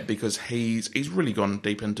learn that, because he's really gone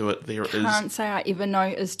deep into it. Can't say I ever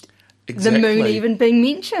noticed exactly the moon even being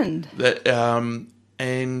mentioned. That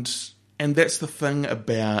and that's the thing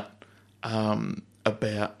about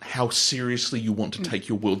how seriously you want to take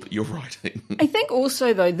your world that you're writing. I think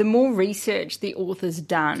also, though, the more research the author's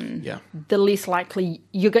done, the less likely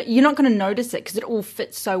you're not going to notice it, because it all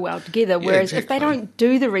fits so well together. Whereas if they don't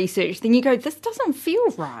do the research, then you go, this doesn't feel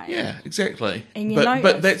right. Yeah, exactly. And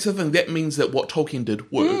but that's the thing. That means that what Tolkien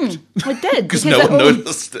did worked. It did. because no one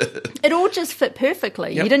noticed it. It all just fit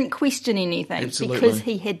perfectly. Yep. You didn't question anything. Absolutely. Because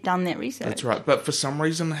he had done that research. That's right. But for some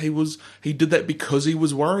reason, he did that because he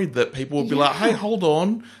was worried that people would be like, hey, hold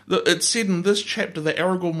on. It said in this chapter that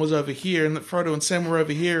Aragorn was over here and that Frodo and Sam were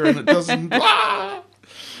over here, and it doesn't...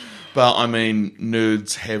 But, I mean,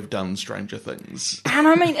 nerds have done stranger things. And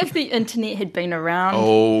I mean, if the internet had been around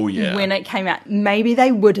when it came out, maybe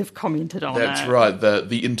they would have commented on it. That's right,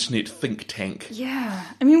 the internet think tank. Yeah.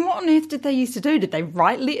 I mean, what on earth did they used to do? Did they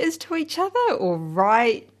write letters to each other or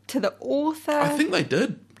write to the author? I think they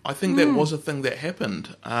did. I think that was a thing that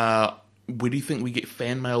happened. Where do you think we get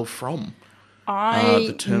fan mail from?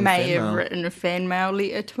 I may have written a fan mail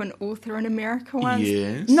letter to an author in America once.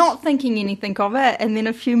 Yes. Not thinking anything of it. And then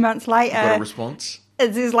a few months later... Got a response?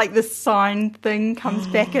 There's like this signed thing comes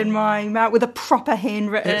back in my mail with a proper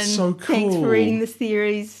handwritten... That's so cool. Thanks for reading the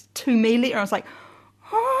series to me letter. I was like,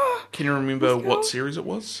 oh... Can you remember what series it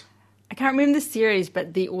was? I can't remember the series,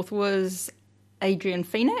 but the author was Adrian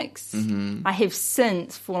Phoenix. Mm-hmm. I have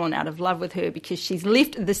since fallen out of love with her because she's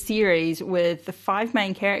left the series with the 5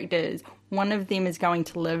 main characters. One of them is going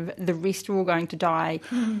to live. The rest are all going to die.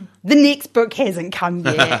 The next book hasn't come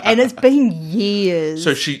yet, and it's been years.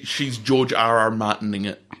 So she's George R.R. Martining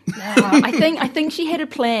it. I think she had a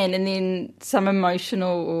plan, and then some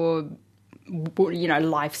emotional or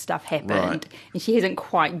life stuff happened, and she hasn't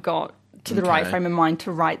quite got to the right frame of mind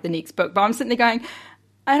to write the next book. But I'm sitting there going,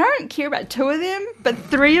 I don't care about 2 of them, but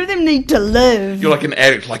 3 of them need to live. You're like an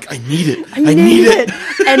addict, like, I need it. I need it.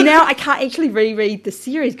 And now I can't actually reread the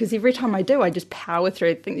series because every time I do, I just power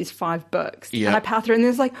through. I think there's 5 books. Yep. And I power through and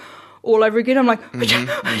there's like all over again. I'm like,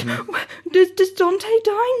 does Dante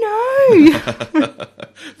die? No.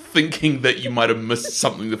 Thinking that you might have missed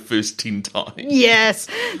something the first 10 times. Yes.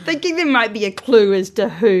 Thinking there might be a clue as to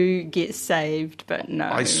who gets saved, but no.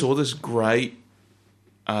 I saw this great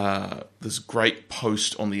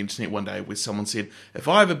post on the internet one day where someone said, if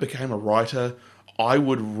I ever became a writer, I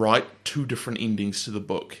would write 2 different endings to the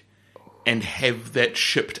book and have that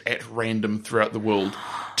shipped at random throughout the world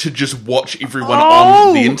to just watch everyone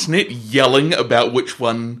on the internet yelling about which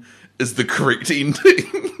one is the correct ending.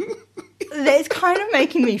 That's kind of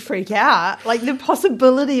making me freak out. Like the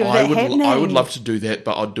possibility of that happening. I would love to do that,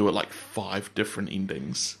 but I'd do it like 5 different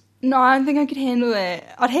endings. No, I don't think I could handle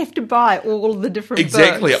that. I'd have to buy all the different books.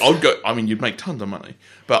 books. I'd go. I mean, you'd make tons of money,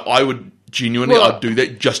 but I would Genuinely, Well, I'd do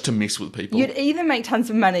that just to mess with people. You'd either make tons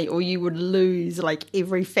of money or you would lose like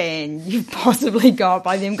every fan you've possibly got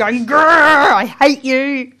by them going, grrr, I hate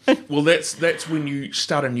you. Well, that's when you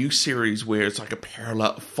start a new series where it's like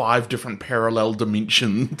 5 different parallel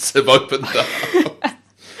dimensions have opened up.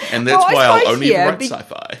 And that's why I'll only ever write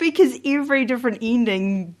sci-fi. Because every different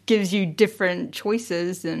ending gives you different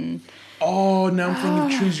choices and... Oh, now I'm thinking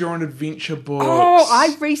of Choose Your Own Adventure books. Oh,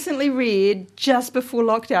 I recently read, just before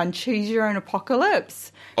lockdown, Choose Your Own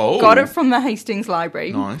Apocalypse. Oh. Got it from the Hastings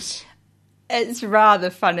Library. Nice. It's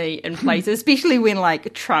rather funny in places, especially when,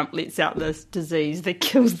 like, Trump lets out this disease that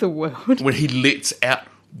kills the world. When he lets out...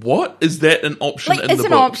 What? Is that an option in the book? It's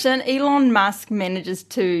an option. Elon Musk manages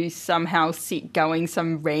to somehow set going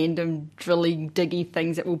some random drilly diggy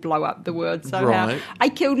things that will blow up the world somehow. Right. I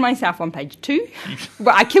killed myself on page 2.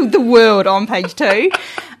 Well, I killed the world on page 2.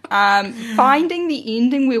 Finding the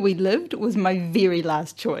ending where we lived was my very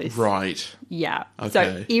last choice. Right. Yeah.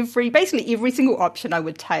 Okay. So basically every single option I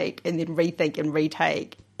would take and then rethink and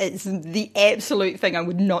retake, it's the absolute thing I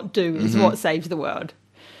would not do is what saves the world.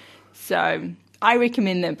 So... I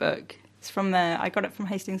recommend that book. It's I got it from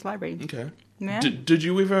Hastings Library. Okay. Yeah. Did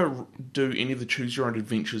you ever do any of the Choose Your Own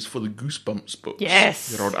Adventures for the Goosebumps books? Yes.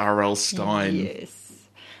 That old R.L. Stein. Yes.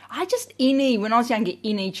 When I was younger,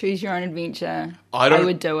 any Choose Your Own Adventure, I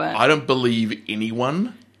would do it. I don't believe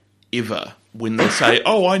anyone ever when they say,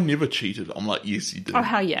 oh, I never cheated. I'm like, yes, you did. Oh,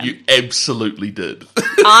 hell yeah. You absolutely did.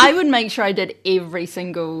 I would make sure I did every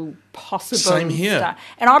single possible Same here. stuff.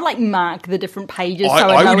 And I'd like mark the different pages so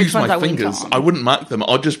I I know would which use ones my I went fingers. on. I wouldn't mark them.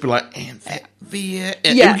 I'd just be like, and that there.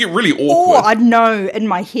 And Yeah. it would get really awkward. Or I'd know in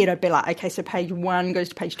my head, I'd be like, okay, so page 1 goes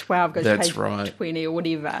to page 12, goes That's to page right. 20 or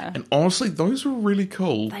whatever. And honestly, those were really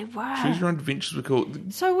cool. They were. Choose Your Own Adventures were cool.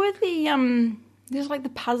 So were there's like the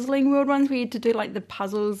Puzzling World ones where you had to do like the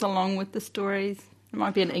puzzles along with the stories. It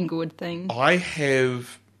might be an Inglewood thing. I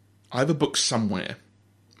have a book somewhere.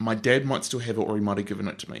 My dad might still have it, or he might have given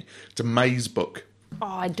it to me. It's a maze book. Oh,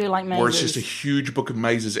 I do like mazes. Where it's just a huge book of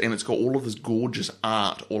mazes, and it's got all of this gorgeous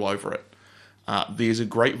art all over it. There's a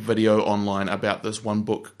great video online about this one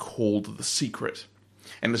book called The Secret.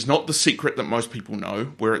 And it's not The Secret that most people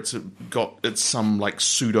know, where it's some like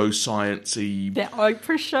pseudo-science-y... The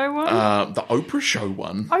Oprah show one? The Oprah show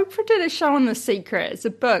one. Oprah did a show on The Secret. It's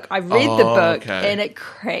a book. I read the book okay. and it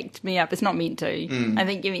cracked me up. It's not meant to. I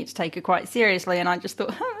think you're meant to take it quite seriously, and I just thought,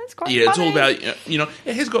 that's quite funny. It's all about,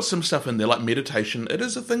 it has got some stuff in there, like meditation. It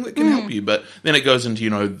is a thing that can help you, but then it goes into,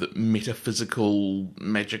 the metaphysical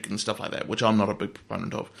magic and stuff like that, which I'm not a big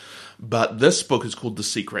proponent of. But this book is called The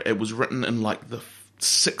Secret. It was written in like the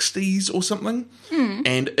 60s or something,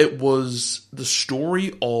 and it was the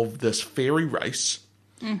story of this fairy race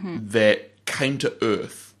that came to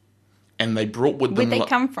Earth, and they brought with them... Where'd they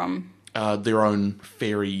come from? Their own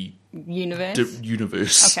fairy...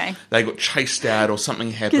 Universe? Okay. They got chased out or something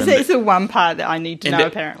happened. Because that's the one part that I need to know,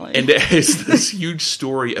 apparently. And it has this huge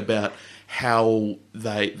story about how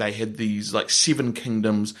they had these like 7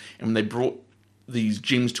 kingdoms, and when they brought these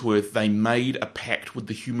gems to Earth, they made a pact with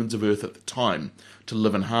the humans of Earth at the time to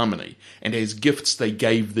live in harmony. And as gifts, they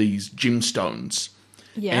gave these gemstones.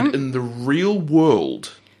 Yeah. And in the real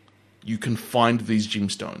world, you can find these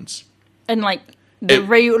gemstones. And like the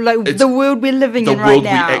world we're living in right now. The world we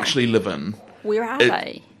actually live in. Where are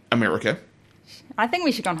they? America. I think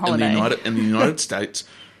we should go on holiday. In the United States,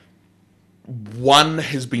 one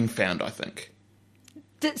has been found, I think.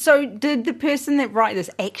 So did the person that wrote this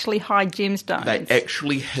actually hide gemstones? They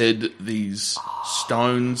actually hid these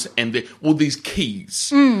stones and these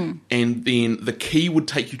keys. And then the key would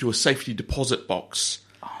take you to a safety deposit box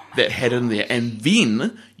that had in there. And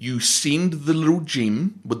then you send the little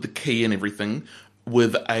gem with the key and everything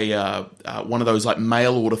with a one of those like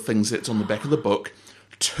mail order things that's on the back of the book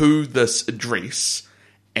to this address,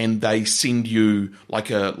 and they send you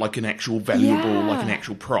like an actual valuable, like an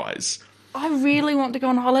actual prize. I really want to go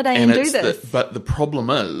on holiday and do this. But the problem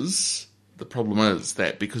is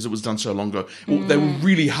that because it was done so long ago, they were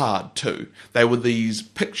really hard too. They were these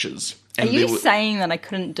pictures. And Are you saying that I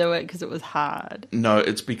couldn't do it because it was hard? No,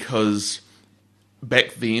 it's because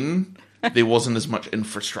back then there wasn't as much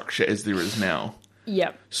infrastructure as there is now.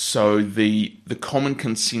 Yep. So the common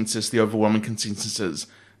consensus, the overwhelming consensus is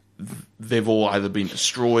they've all either been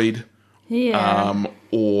destroyed... Yeah.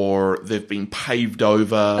 Or they've been paved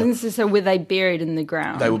over. So were they buried in the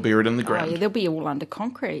ground? They were buried in the ground. Oh, yeah, they'll be all under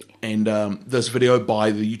concrete. And this video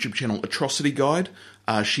by the YouTube channel Atrocity Guide,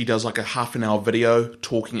 she does like a half-an-hour video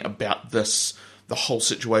talking about the whole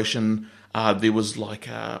situation. There was like,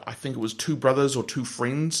 I think it was 2 brothers or 2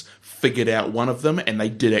 friends figured out one of them, and they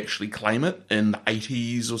did actually claim it in the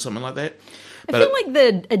 80s or something like that. I feel like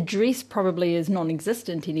the address probably is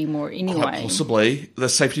non-existent anymore anyway. Quite possibly. The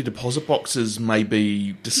safety deposit boxes may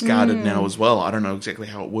be discarded now as well. I don't know exactly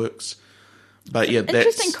how it works. But yeah,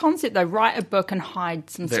 interesting concept though. Write a book and hide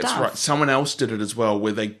some stuff. That's right. Someone else did it as well,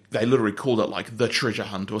 where they literally called it like the treasure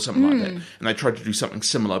hunt or something like that, and they tried to do something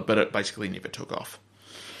similar, but it basically never took off.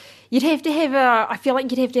 You'd have to have I feel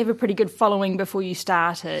like you'd have to have a pretty good following before you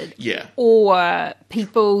started. Yeah. Or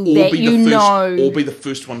people that you know. Or be the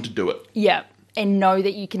first one to do it. Yeah. And know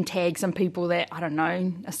that you can tag some people that, I don't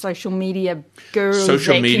know, a social media guru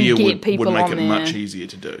Social that media can get people would make on it there. much easier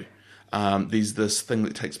to do. There's this thing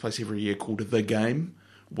that takes place every year called The Game,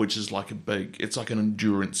 which is like it's like an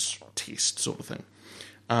endurance test sort of thing.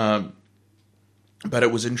 But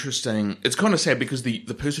it was interesting. It's kind of sad because the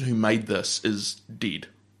person who made this is dead.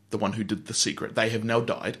 The one who did The Secret. They have now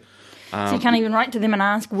died. So you can't even write to them and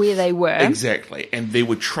ask where they were. Exactly. And there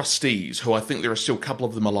were trustees who I think there are still a couple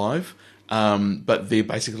of them alive, but they're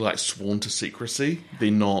basically like sworn to secrecy.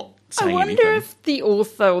 They're not saying anything. I wonder if the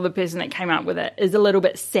author or the person that came up with it is a little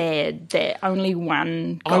bit sad that only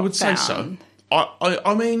one got I would found. say so.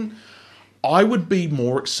 I mean, I would be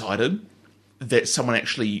more excited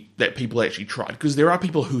that people actually tried, because there are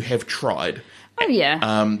people who have tried. Oh,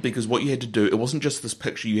 yeah. Because what you had to do, it wasn't just this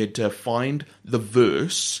picture, you had to find the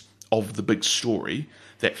verse of the big story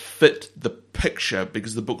that fit the picture,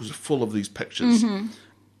 because the book was full of these pictures.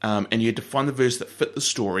 And you had to find the verse that fit the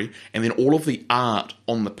story, and then all of the art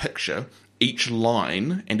on the picture, each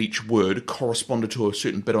line and each word corresponded to a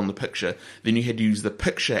certain bit on the picture. Then you had to use the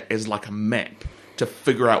picture as like a map to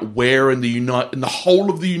figure out where in the whole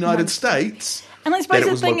of the United States. And I suppose that it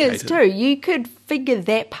the was thing is, located. too, you could figure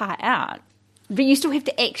that part out, but you still have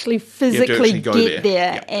to actually physically go get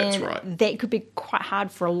there. Yeah, and that's right. that could be quite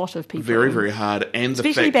hard for a lot of people. Very, very hard. And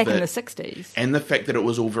especially back in the 60s. And the fact that it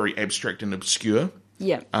was all very abstract and obscure.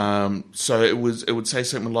 Yeah. So it would say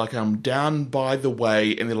something like, down by the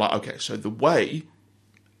way, and they're like, okay, so the way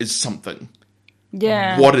is something.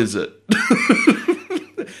 Yeah. What is it?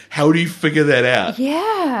 How do you figure that out?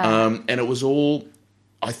 Yeah. And it was all,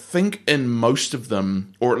 I think in most of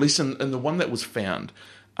them, or at least in the one that was found,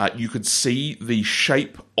 you could see the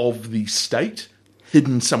shape of the state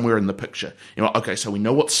hidden somewhere in the picture. You're like, okay, so we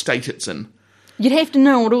know what state it's in. You'd have to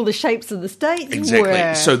know what all the shapes of the states Exactly.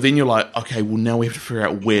 were. So then you're like, okay, well now we have to figure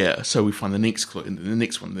out where. So we find the next clue, and then the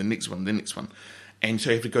next one, the next one, the next one. And so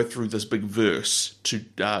you have to go through this big verse,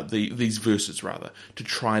 these verses rather, to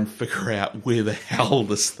try and figure out where the hell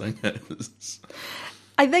this thing is.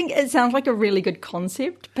 I think it sounds like a really good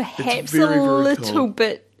concept. Perhaps very, a very little cool.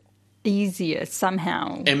 bit easier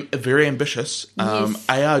somehow. And very ambitious. Yes.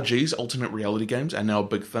 ARGs, alternate reality games, are now a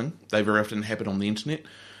big thing. They very often happen on the internet.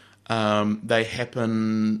 They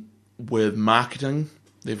happen with marketing.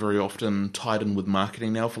 They're very often tied in with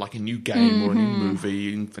marketing now for like a new game or a new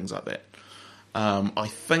movie and things like that. I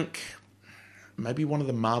think maybe one of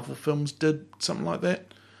the Marvel films did something like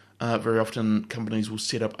that. Very often companies will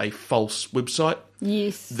set up a false website.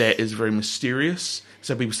 Yes. That is very mysterious.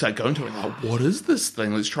 So people start going to it and like, what is this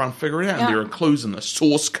thing? Let's try and figure it out. Yeah. And there are clues in the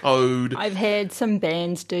source code. I've had some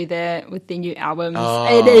bands do that with their new albums.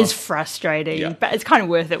 It is frustrating, Yeah. but it's kind of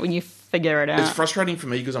worth it when you figure it out. It's frustrating for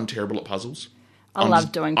me because I'm terrible at puzzles. I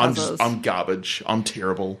love doing puzzles. I'm garbage. I'm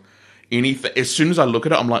terrible. Anything. As soon as I look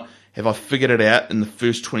at it, I'm like, have I figured it out in the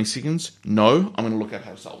first 20 seconds? No. I'm going to look at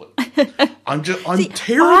how to solve it. I'm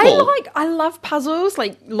terrible. I love puzzles,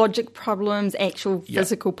 like logic problems, actual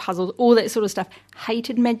physical puzzles, all that sort of stuff.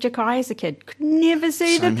 Hated Magic Eye as a kid. Could never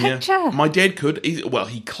see Same the here. picture. My dad could.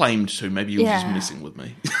 He claimed to. Maybe he was just messing with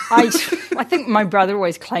me. I think my brother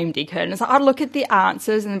always claimed he could. And it's like, I'd look at the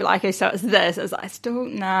answers and be like, okay, so it's this. I was like,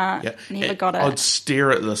 never got it. I'd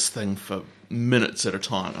stare at this thing for minutes at a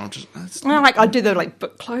time. I'd do the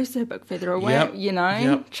book closer, book further away,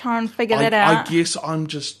 try and figure that out. I guess I'm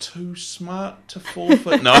just too smart to fall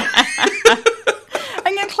for it. No.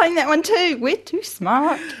 I'm going to claim that one too. We're too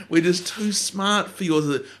smart. We're just too smart for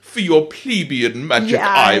your plebeian magic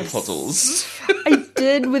eye puzzles. I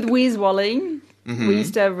did with Where's Wally. We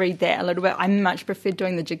used to read that a little bit. I much preferred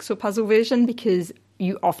doing the jigsaw puzzle version because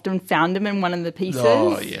you often found them in one of the pieces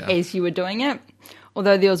as you were doing it.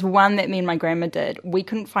 Although there was one that me and my grandma did. We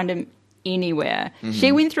couldn't find him anywhere.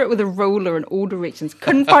 She went through it with a ruler in all directions.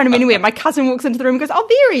 Couldn't find him anywhere. My cousin walks into the room and goes, oh,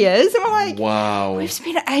 there he is. And we're like, wow. We've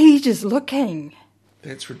spent ages looking.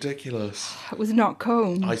 That's ridiculous. It was not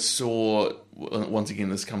cool. I saw, once again,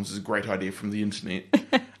 this comes as a great idea from the internet.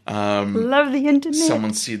 Love the internet.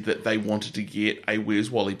 Someone said that they wanted to get a Where's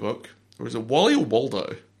Wally book. Or is it Wally or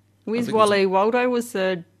Waldo? Where's Wally? Waldo was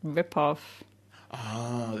a rip-off.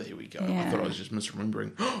 Ah, there we go. Yeah. I thought I was just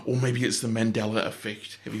misremembering. Or maybe it's the Mandela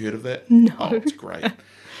effect. Have you heard of that? No. Oh, it's great.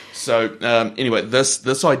 So, anyway,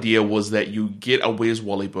 this idea was that you get a Where's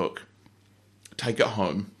Wally book, take it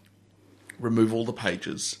home, remove all the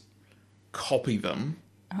pages, copy them,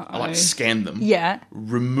 like scan them,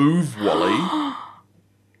 remove Wally,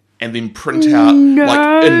 and then print out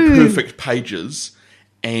like imperfect pages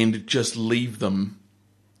and just leave it on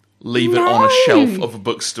a shelf of a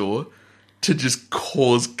bookstore to just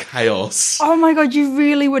cause chaos. Oh my God, you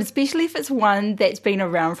really would, especially if it's one that's been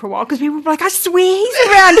around for a while, because people would be like, I swear he's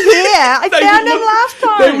around here. I found him last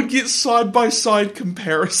time. They would get side-by-side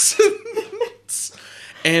comparisons.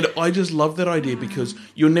 And I just love that idea because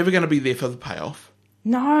you're never going to be there for the payoff.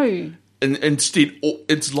 No. And instead,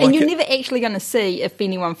 it's like... And you're never actually going to see if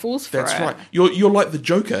anyone falls for it. That's right. You're like the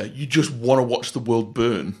Joker. You just want to watch the world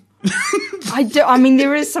burn. I do. I mean,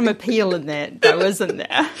 there is some appeal in that, though, isn't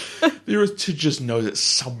there? There is to just know that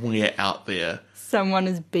somewhere out there... someone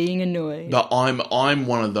is being annoyed. But I'm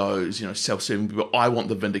one of those, self-serving people. I want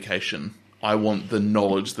the vindication. I want the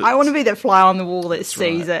knowledge that... I want to be that fly on the wall that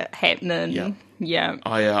sees it happening. Yeah. Yeah.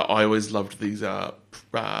 I always loved these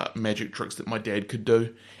magic tricks that my dad could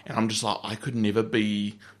do, and I'm just like, I could never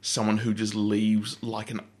be someone who just leaves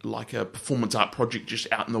like a performance art project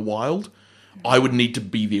just out in the wild. I would need to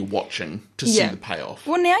be there watching to see the payoff.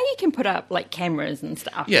 Well, now you can put up like cameras and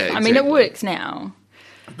stuff. Yeah, exactly. I mean, it works now.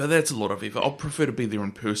 But that's a lot of effort. I'll prefer to be there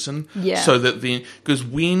in person. Yeah. So that then, because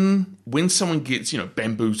when someone gets,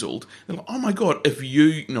 bamboozled, they're like, oh my God, if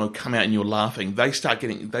you, come out and you're laughing, they start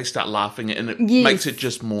laughing and it makes it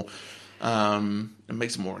just more, it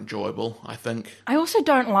makes it more enjoyable, I think. I also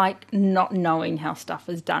don't like not knowing how stuff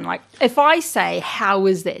is done. Like, if I say, how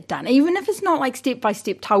is that done? Even if it's not like step by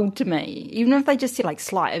step told to me, even if they just say like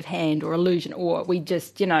sleight of hand or illusion, or we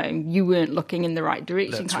just, you weren't looking in the right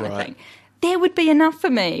direction kind of thing. That would be enough for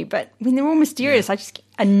me, but when they're all mysterious, I just get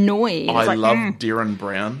annoyed. I love Darren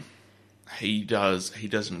Brown. He does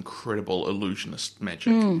incredible illusionist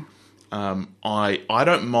magic. I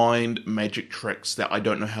don't mind magic tricks that I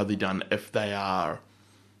don't know how they're done if they are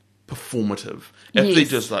performative. If they're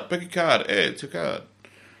just like, pick a card, it's a card.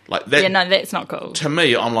 Like that. Yeah, no, that's not cool. To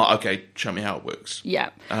me, I'm like, okay, show me how it works. Yeah.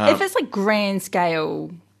 If it's like grand scale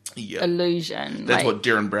illusion. That's what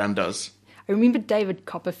Darren Brown does. I remember David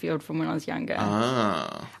Copperfield from when I was younger.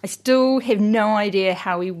 Ah. I still have no idea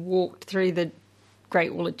how he walked through the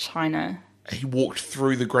Great Wall of China. He walked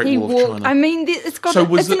through the Great Wall of China. I mean, it's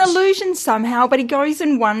an illusion somehow, but he goes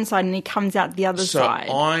in one side and he comes out the other side.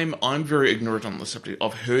 So I'm very ignorant on the subject.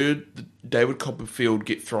 I've heard David Copperfield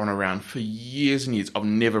get thrown around for years and years. I've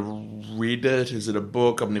never read it. Is it a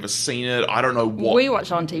book? I've never seen it. I don't know what... We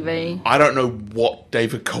watch on TV. I don't know what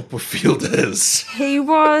David Copperfield is. He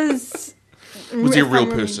was... Was he a real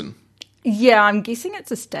person? Yeah, I'm guessing it's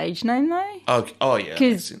a stage name though. Oh yeah,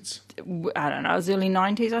 makes sense. I don't know, it was early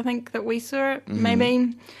 90s I think that we saw it,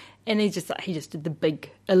 maybe. And he just did the big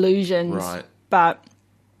illusions. Right. But,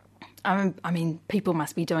 I mean, people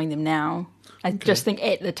must be doing them now. I just think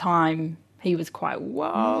at the time he was quite,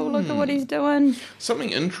 whoa, look at what he's doing.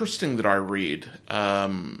 Something interesting that I read, I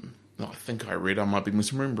might be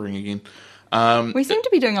misremembering again. We seem to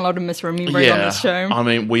be doing a lot of misremembering on this show. I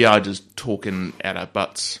mean, we are just talking at our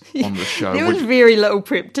butts on the show. There was very little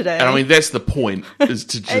prep today. And I mean, that's the point, is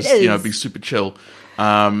to just, be super chill.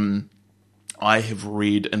 I have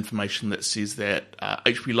read information that says that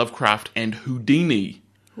H.P. Lovecraft and Houdini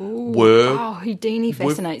Houdini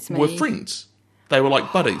fascinates me. Were friends. They were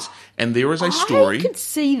like buddies. And there is a story... I could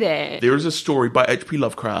see that. There is a story by H.P.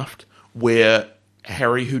 Lovecraft where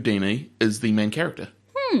Harry Houdini is the main character.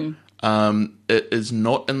 It is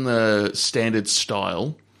not in the standard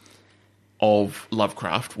style of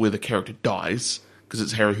Lovecraft where the character dies, because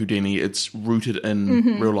it's Harry Houdini. It's rooted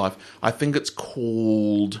in real life. I think it's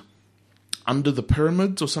called Under the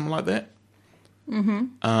Pyramids or something like that.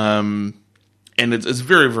 And it's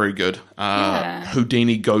very, very good.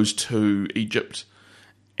 Houdini goes to Egypt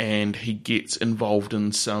and he gets involved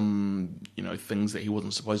in some, things that he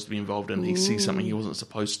wasn't supposed to be involved in. He sees something he wasn't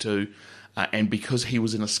supposed to. And because he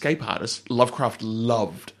was an escape artist, Lovecraft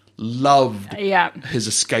loved his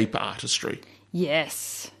escape artistry.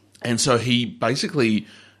 Yes. And so he basically,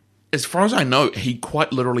 as far as I know, he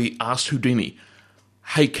quite literally asked Houdini,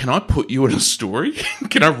 hey, can I put you in a story?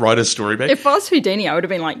 Can I write a story back? If I was Houdini, I would have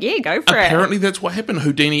been like, yeah, go for it. Apparently that's what happened.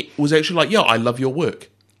 Houdini was actually like, yeah, I love your work.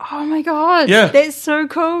 Oh my God. Yeah. That's so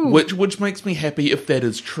cool. Which makes me happy if that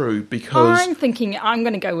is true, because... I'm thinking I'm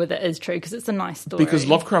going to go with it as true because it's a nice story. Because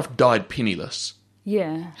Lovecraft died penniless.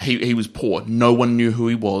 Yeah. He was poor. No one knew who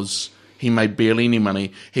he was. He made barely any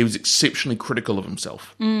money. He was exceptionally critical of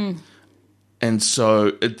himself. And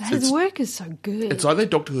so His work is so good. it's like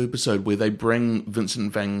that Doctor Who episode where they bring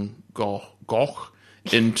Vincent van Gogh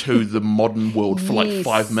into the modern world for like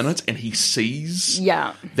 5 minutes, and he sees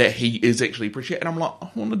that he is actually appreciated. And I'm like, I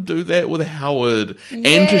want to do that with Howard,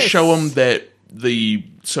 and to show him that the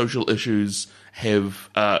social issues have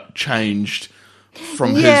changed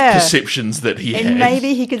from his perceptions that he had. And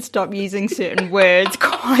maybe he could stop using certain words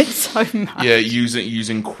quite so much. Yeah,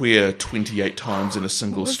 using queer 28 times in a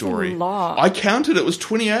single story. A lot. I counted, it was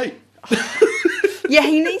 28. Yeah,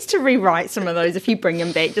 he needs to rewrite some of those if you bring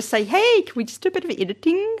him back. Just say, hey, can we just do a bit of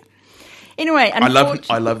editing? Anyway, I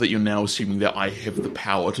love that you're now assuming that I have the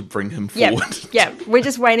power to bring him forward. Yeah, we're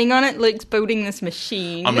just waiting on it. Luke's building this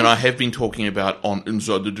machine. I mean, I have been talking about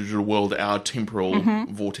inside the digital world, our temporal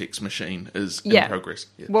vortex machine is in progress.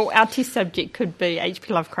 Yeah. Well, our test subject could be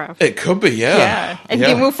H.P. Lovecraft. It could be, yeah. And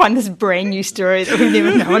then we'll find this brand new story that we've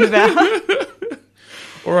never known about.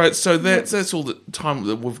 All right, so that's all the time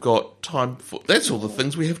that we've got time for. That's all the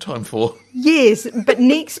things we have time for. Yes, but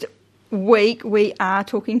next week we are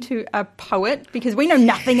talking to a poet because we know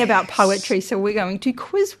nothing about poetry, so we're going to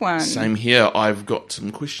quiz one. Same here. I've got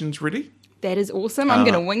some questions ready. That is awesome. I'm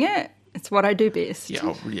going to wing it. It's what I do best. Yeah,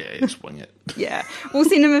 just wing it. Yeah. We'll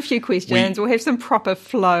send him a few questions. We'll have some proper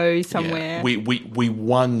flow somewhere. Yeah. We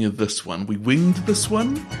wung this one. We winged this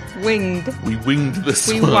one. Winged. We winged this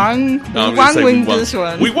we one. Wung. No, we winged this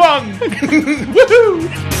one. We wung! Woohoo!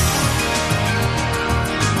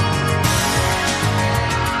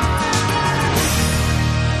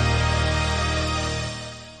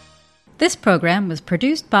 This program was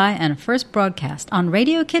produced by and first broadcast on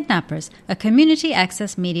Radio Kidnappers, a community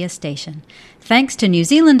access media station. Thanks to New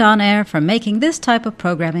Zealand On Air for making this type of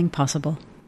programming possible.